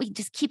not? Why don't we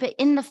just keep it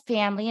in the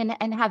family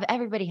and have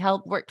everybody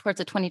help work towards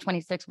the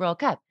 2026 World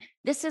Cup?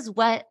 This is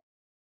what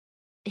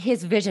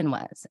his vision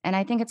was. And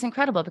I think it's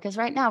incredible because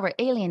right now we're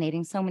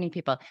alienating so many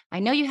people.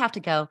 I know you have to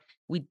go.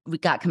 We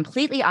got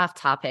completely off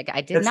topic.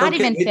 I did not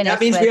even finish.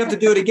 That means we have to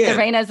do it again.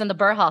 The Reynas and the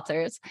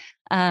Berhalters.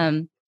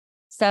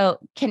 So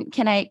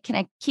can I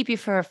keep you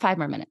for 5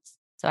 more minutes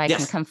so I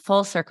can come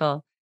full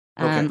circle?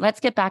 Okay. Let's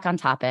get back on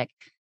topic.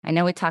 I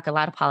know we talk a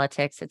lot of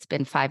politics. It's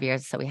been 5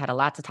 years, so we had a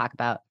lot to talk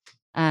about.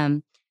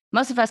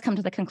 Most of us come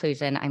to the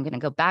conclusion, I'm going to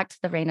go back to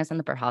the Reynas and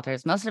the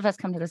Berhalters. Most of us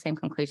come to the same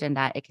conclusion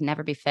that it can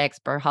never be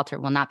fixed. Berhalter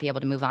will not be able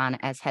to move on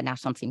as head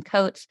national team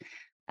coach.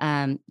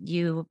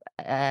 You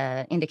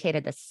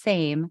indicated the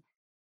same.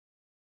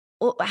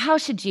 Well, how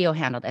should Gio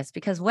handle this?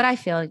 Because what I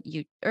feel,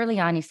 early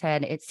on, you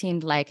said it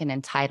seemed like an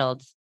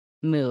entitled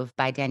move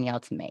by Danielle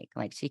to make.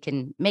 Like she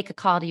can make a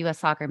call to U.S.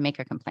 soccer, make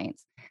her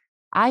complaints.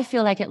 I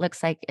feel like it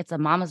looks like it's a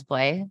mama's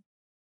boy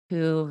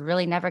who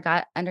really never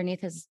got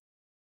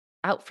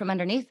out from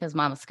underneath his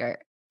mama's skirt.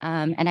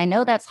 And I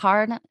know that's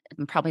hard.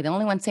 I'm probably the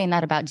only one saying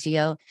that about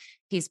Gio.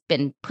 He's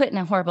been put in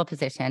a horrible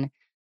position,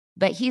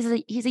 but he's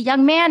a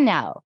young man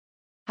now.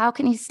 How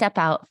can he step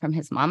out from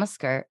his mama's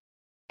skirt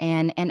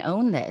and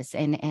own this?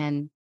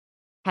 And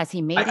has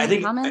he made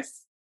any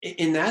comments?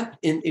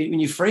 when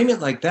you frame it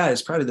like that,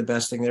 it's probably the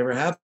best thing that ever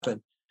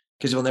happened,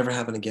 because it will never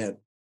happen again.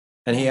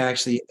 And he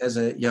actually, as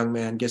a young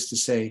man, gets to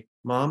say,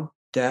 Mom,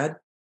 Dad,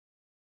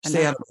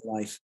 stay out of my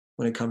life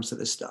when it comes to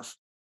this stuff.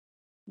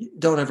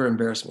 Don't ever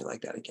embarrass me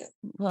like that again.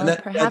 Well,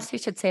 perhaps you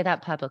should say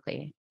that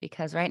publicly,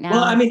 because right now,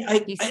 well, I mean,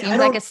 he seems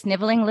like a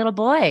sniveling little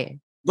boy.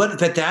 But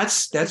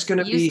that's going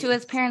to be used to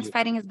his parents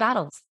fighting his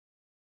battles.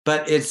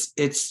 But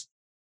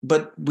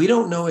but we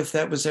don't know if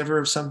that was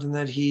ever something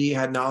that he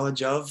had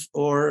knowledge of,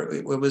 or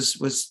it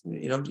was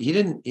he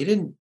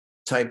didn't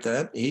type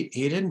that. He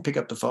didn't pick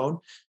up the phone.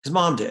 His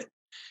mom did.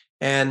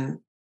 And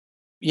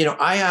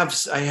I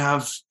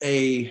have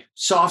a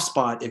soft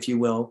spot, if you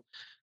will,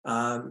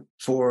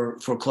 for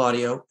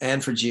Claudio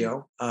and for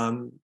Gio.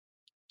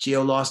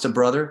 Gio lost a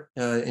brother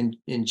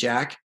in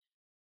Jack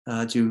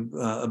to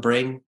a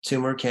brain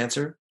tumor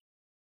cancer,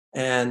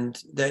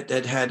 and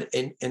that had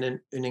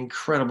an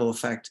incredible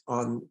effect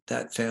on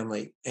that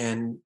family.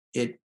 And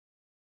it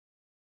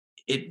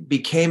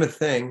became a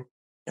thing,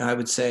 I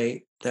would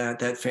say,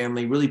 that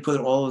family really put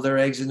all of their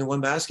eggs into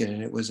one basket,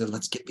 and it was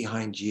let's get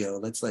behind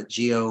Gio. Let's let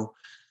Gio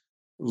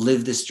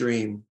live this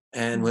dream.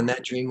 And when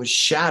that dream was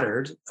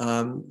shattered,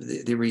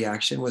 the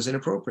reaction was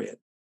inappropriate.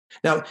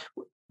 Now,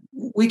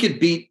 we could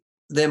beat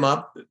them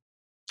up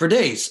for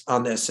days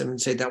on this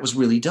and say that was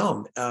really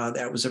dumb.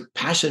 That was a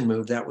passion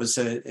move. That was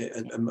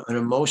an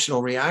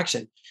emotional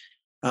reaction.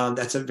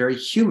 That's a very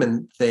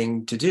human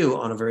thing to do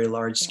on a very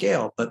large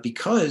scale. But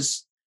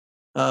because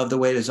of the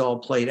way it is all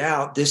played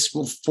out, this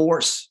will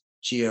force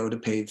Gio to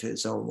pave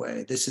his own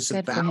way. This is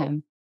about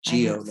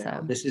Gio now.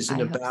 So. This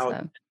isn't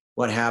about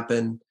what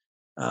happened.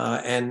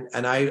 And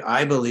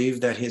I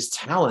believe that his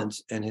talent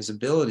and his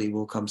ability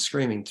will come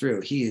screaming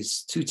through. He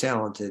is too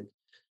talented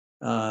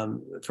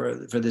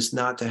for this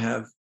not to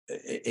have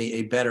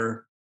a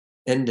better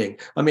ending.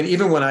 I mean,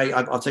 even when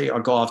I'll tell you,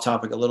 I'll go off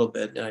topic a little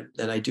bit,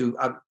 and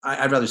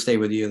I'd rather stay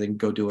with you than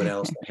go do what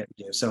else I had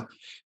to do. So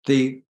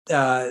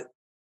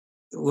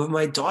when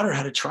my daughter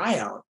had a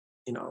tryout,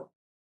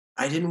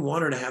 I didn't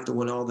want her to have the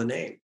Wynalda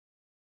name.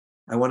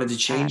 I wanted to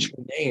change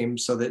her name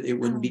so that it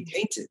wouldn't be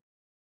tainted,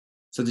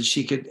 so that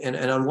she could. And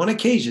on one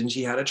occasion,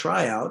 she had a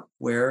tryout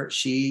where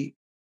she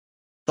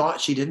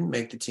thought she didn't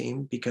make the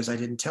team because I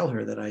didn't tell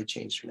her that I had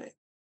changed her name.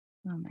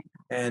 Oh my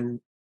God.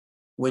 And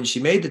when she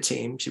made the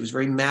team, she was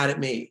very mad at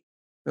me.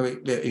 I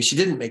mean, she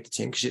didn't make the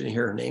team because she didn't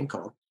hear her name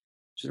called.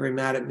 She was very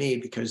mad at me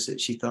because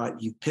she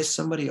thought, you pissed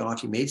somebody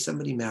off, you made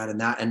somebody mad,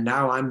 and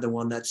now I'm the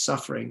one that's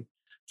suffering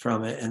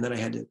from it. And then I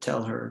had to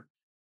tell her,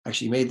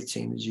 actually, you made the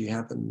team. Did you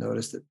happen to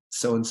notice that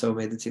so-and-so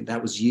made the team?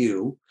 That was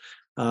you.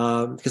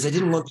 Because I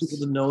didn't want people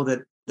to know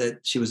that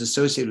she was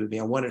associated with me.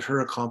 I wanted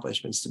her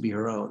accomplishments to be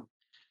her own.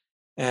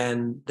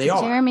 And they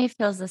are. Jeremy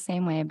feels the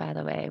same way, by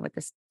the way, with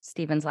this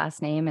Stephen's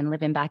last name and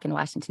living back in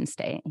Washington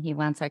State. He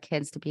wants our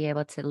kids to be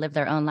able to live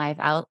their own life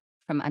out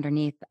from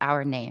underneath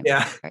our name,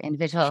 our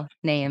individual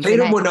names.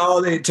 Tatum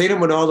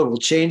Wynalda will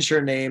change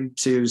her name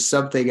to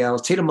something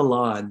else. Tatum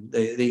Milan,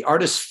 the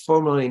artist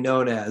formerly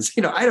known as,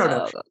 I don't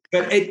know.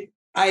 But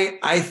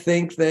I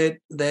think that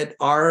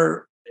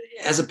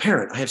as a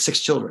parent, I have 6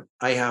 children.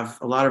 I have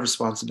a lot of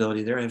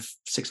responsibility there. I have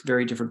 6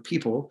 very different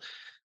people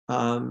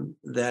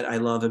that I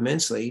love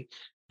immensely,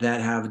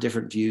 that have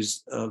different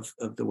views of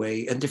the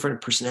way, and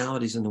different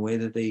personalities in the way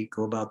that they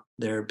go about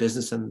their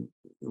business and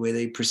the way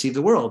they perceive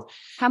the world.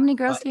 How many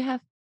girls do you have?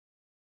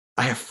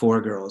 I have 4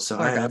 girls. So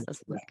and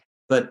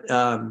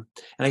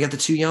I got the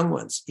 2 young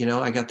ones.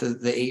 I got the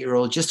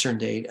 8-year-old just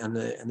turned 8 and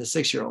the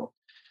 6-year-old.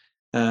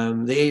 The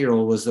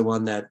 8-year-old was the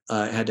one that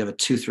had to have a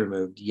tooth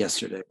removed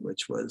yesterday,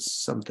 which was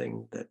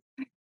something that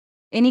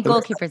any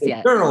goalkeepers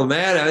yet. Girl,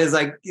 man, I was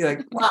like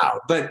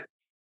wow. But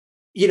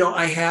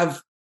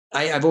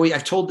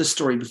I've told this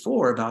story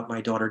before about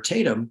my daughter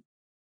Tatum,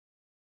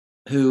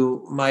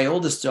 who my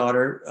oldest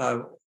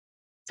daughter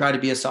tried to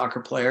be a soccer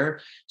player.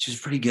 She was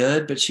pretty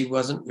good, but she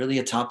wasn't really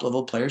a top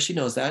level player. She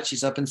knows that.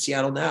 She's up in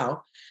Seattle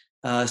now,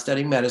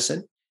 studying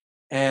medicine.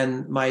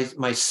 And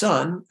my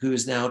son, who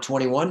is now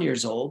 21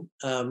 years old,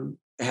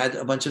 had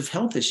a bunch of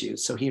health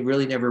issues. So he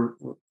really never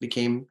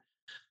became,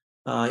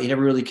 he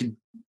never really could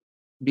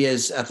be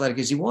as athletic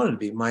as he wanted to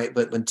be.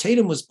 But when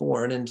Tatum was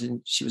born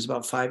and she was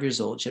about 5 years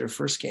old, she had her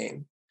first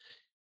game.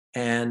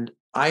 And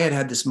I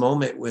had this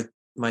moment with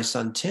my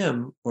son,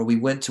 Tim, where we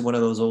went to one of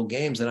those old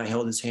games and I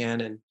held his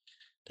hand and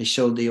they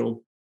showed the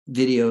old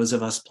videos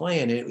of us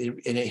playing,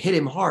 and it hit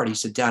him hard. He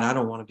said, Dad, I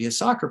don't want to be a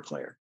soccer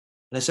player.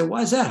 And I said,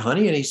 why is that,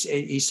 honey? And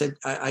he said,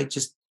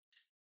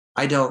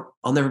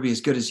 I'll never be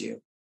as good as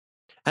you.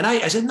 And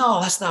I said,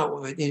 no, that's not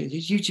what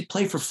you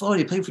play for fun.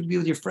 You play to be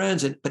with your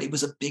friends. But it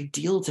was a big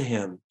deal to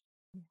him.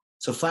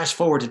 So flash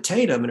forward to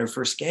Tatum in her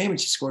first game, and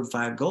she scored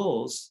 5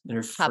 goals.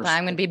 Papa,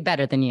 I'm going to be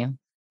better than you.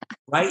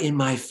 Right in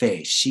my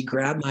face. She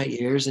grabbed my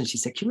ears and she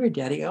said, come here,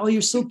 Daddy. Oh,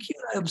 you're so cute.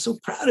 I'm so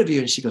proud of you.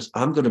 And she goes,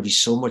 I'm going to be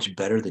so much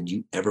better than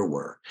you ever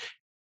were.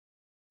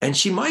 And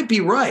she might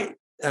be right.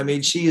 I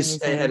mean, she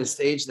is at a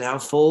stage now,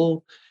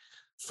 full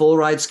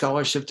ride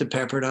scholarship to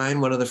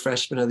Pepperdine, one of the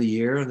freshmen of the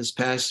year this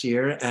past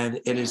year. And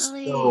it is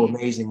so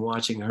amazing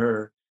watching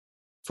her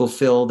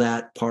fulfill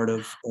that part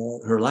of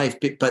her life.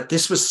 But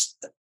this was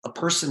a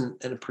person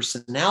and a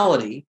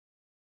personality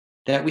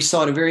that we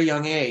saw at a very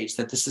young age,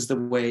 that this is the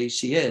way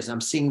she is. I'm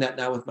seeing that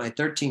now with my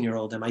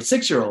 13-year-old and my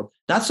 6-year-old,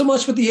 not so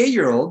much with the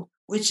 8-year-old,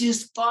 which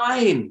is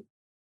fine.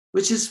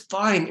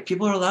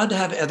 People are allowed to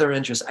have other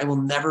interests. I will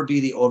never be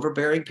the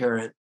overbearing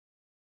parent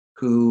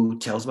who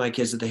tells my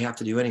kids that they have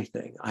to do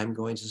anything. I'm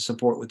going to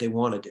support what they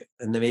want to do.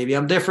 And then maybe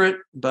I'm different,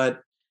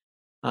 but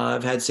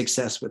I've had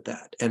success with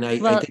that. And I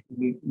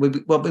think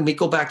when we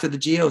go back to the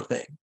Geo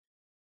thing,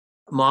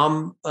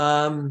 mom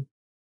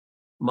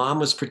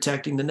was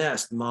protecting the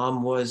nest.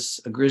 Mom was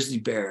a grizzly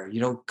bear. You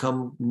don't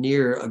come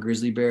near a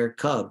grizzly bear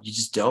cub. You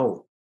just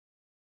don't.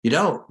 You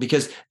don't,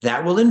 because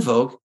that will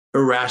invoke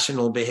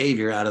irrational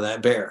behavior out of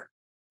that bear.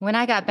 When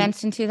I got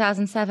benched in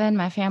 2007,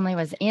 my family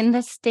was in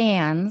the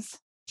stands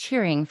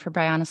cheering for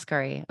Brianna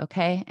Scurry,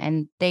 okay?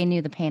 And they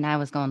knew the pain I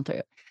was going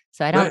through.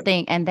 So I don't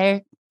think,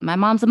 and my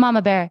mom's a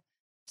mama bear.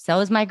 So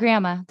is my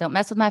grandma. Don't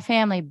mess with my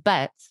family,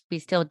 but we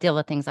still deal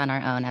with things on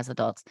our own as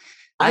adults.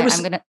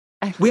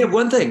 We have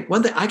one thing.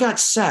 I got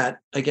sat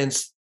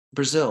against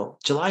Brazil,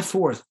 July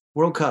 4th,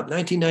 World Cup,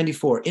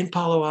 1994, in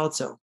Palo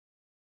Alto.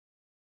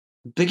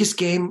 Biggest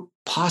game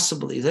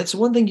possibly. That's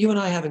one thing you and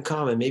I have in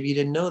common. Maybe you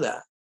didn't know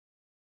that.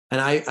 And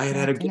I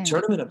had a good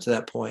tournament up to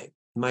that point.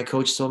 My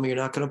coach told me, you're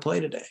not going to play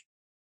today.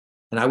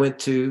 And I went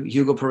to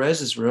Hugo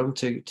Perez's room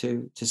to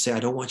say, I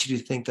don't want you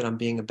to think that I'm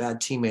being a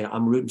bad teammate.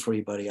 I'm rooting for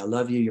you, buddy. I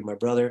love you. You're my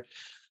brother.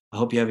 I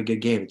hope you have a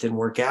good game. It didn't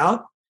work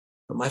out,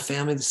 but my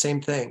family, the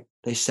same thing.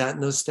 They sat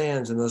in those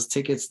stands and those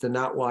tickets to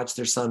not watch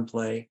their son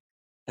play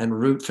and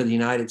root for the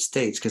United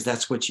States, because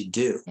that's what you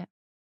do. Yeah,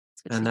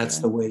 that's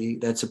the way,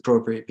 that's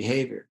appropriate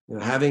behavior. You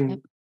know,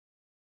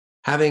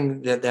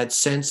 having that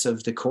sense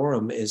of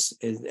decorum is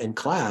and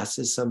class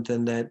is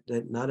something that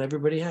not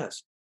everybody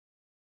has.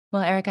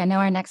 Well, Eric, I know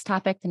our next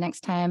topic, the next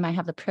time I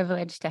have the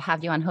privilege to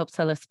have you on Hope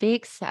Solo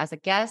Speaks as a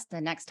guest,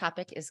 the next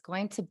topic is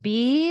going to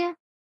be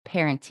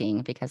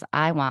parenting, because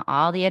I want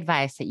all the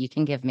advice that you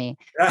can give me.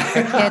 Our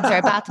kids are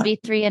about to be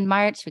 3 in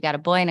March. We got a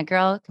boy and a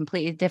girl,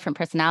 completely different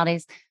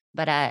personalities,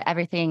 but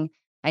everything,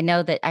 I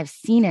know that I've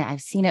seen it. I've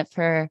seen it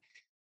for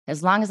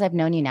as long as I've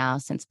known you now,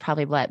 since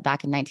probably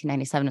back in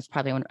 1997 was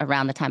probably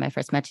around the time I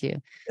first met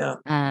you.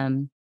 Yeah.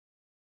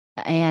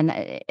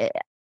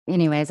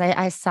 Anyways,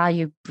 I saw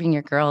you bring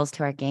your girls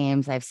to our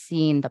games. I've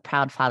seen the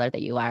proud father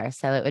that you are.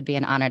 So it would be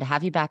an honor to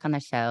have you back on the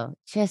show,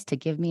 just to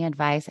give me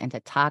advice and to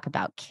talk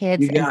about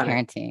kids and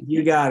parenting.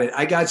 You got it.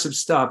 I got some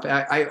stuff.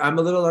 I'm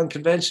a little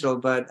unconventional,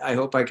 but I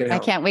hope I can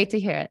help. I can't wait to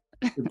hear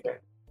it. Okay.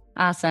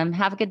 Awesome.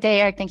 Have a good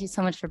day, Eric. Thank you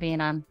so much for being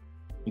on.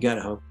 You got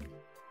it, Hope.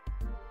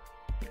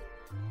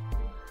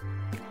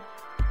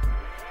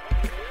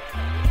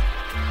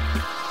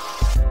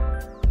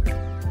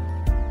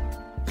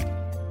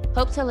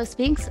 Hope Solo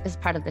Speaks is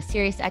part of the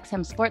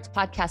SiriusXM Sports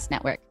Podcast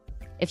Network.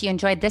 If you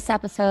enjoyed this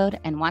episode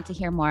and want to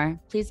hear more,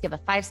 please give a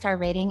 5-star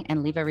rating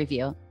and leave a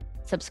review.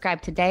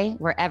 Subscribe today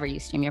wherever you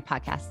stream your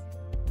podcasts.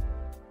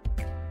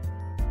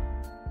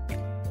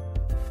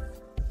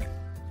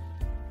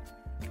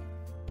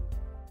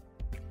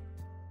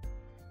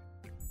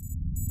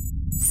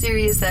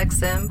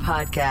 SiriusXM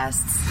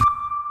Podcasts.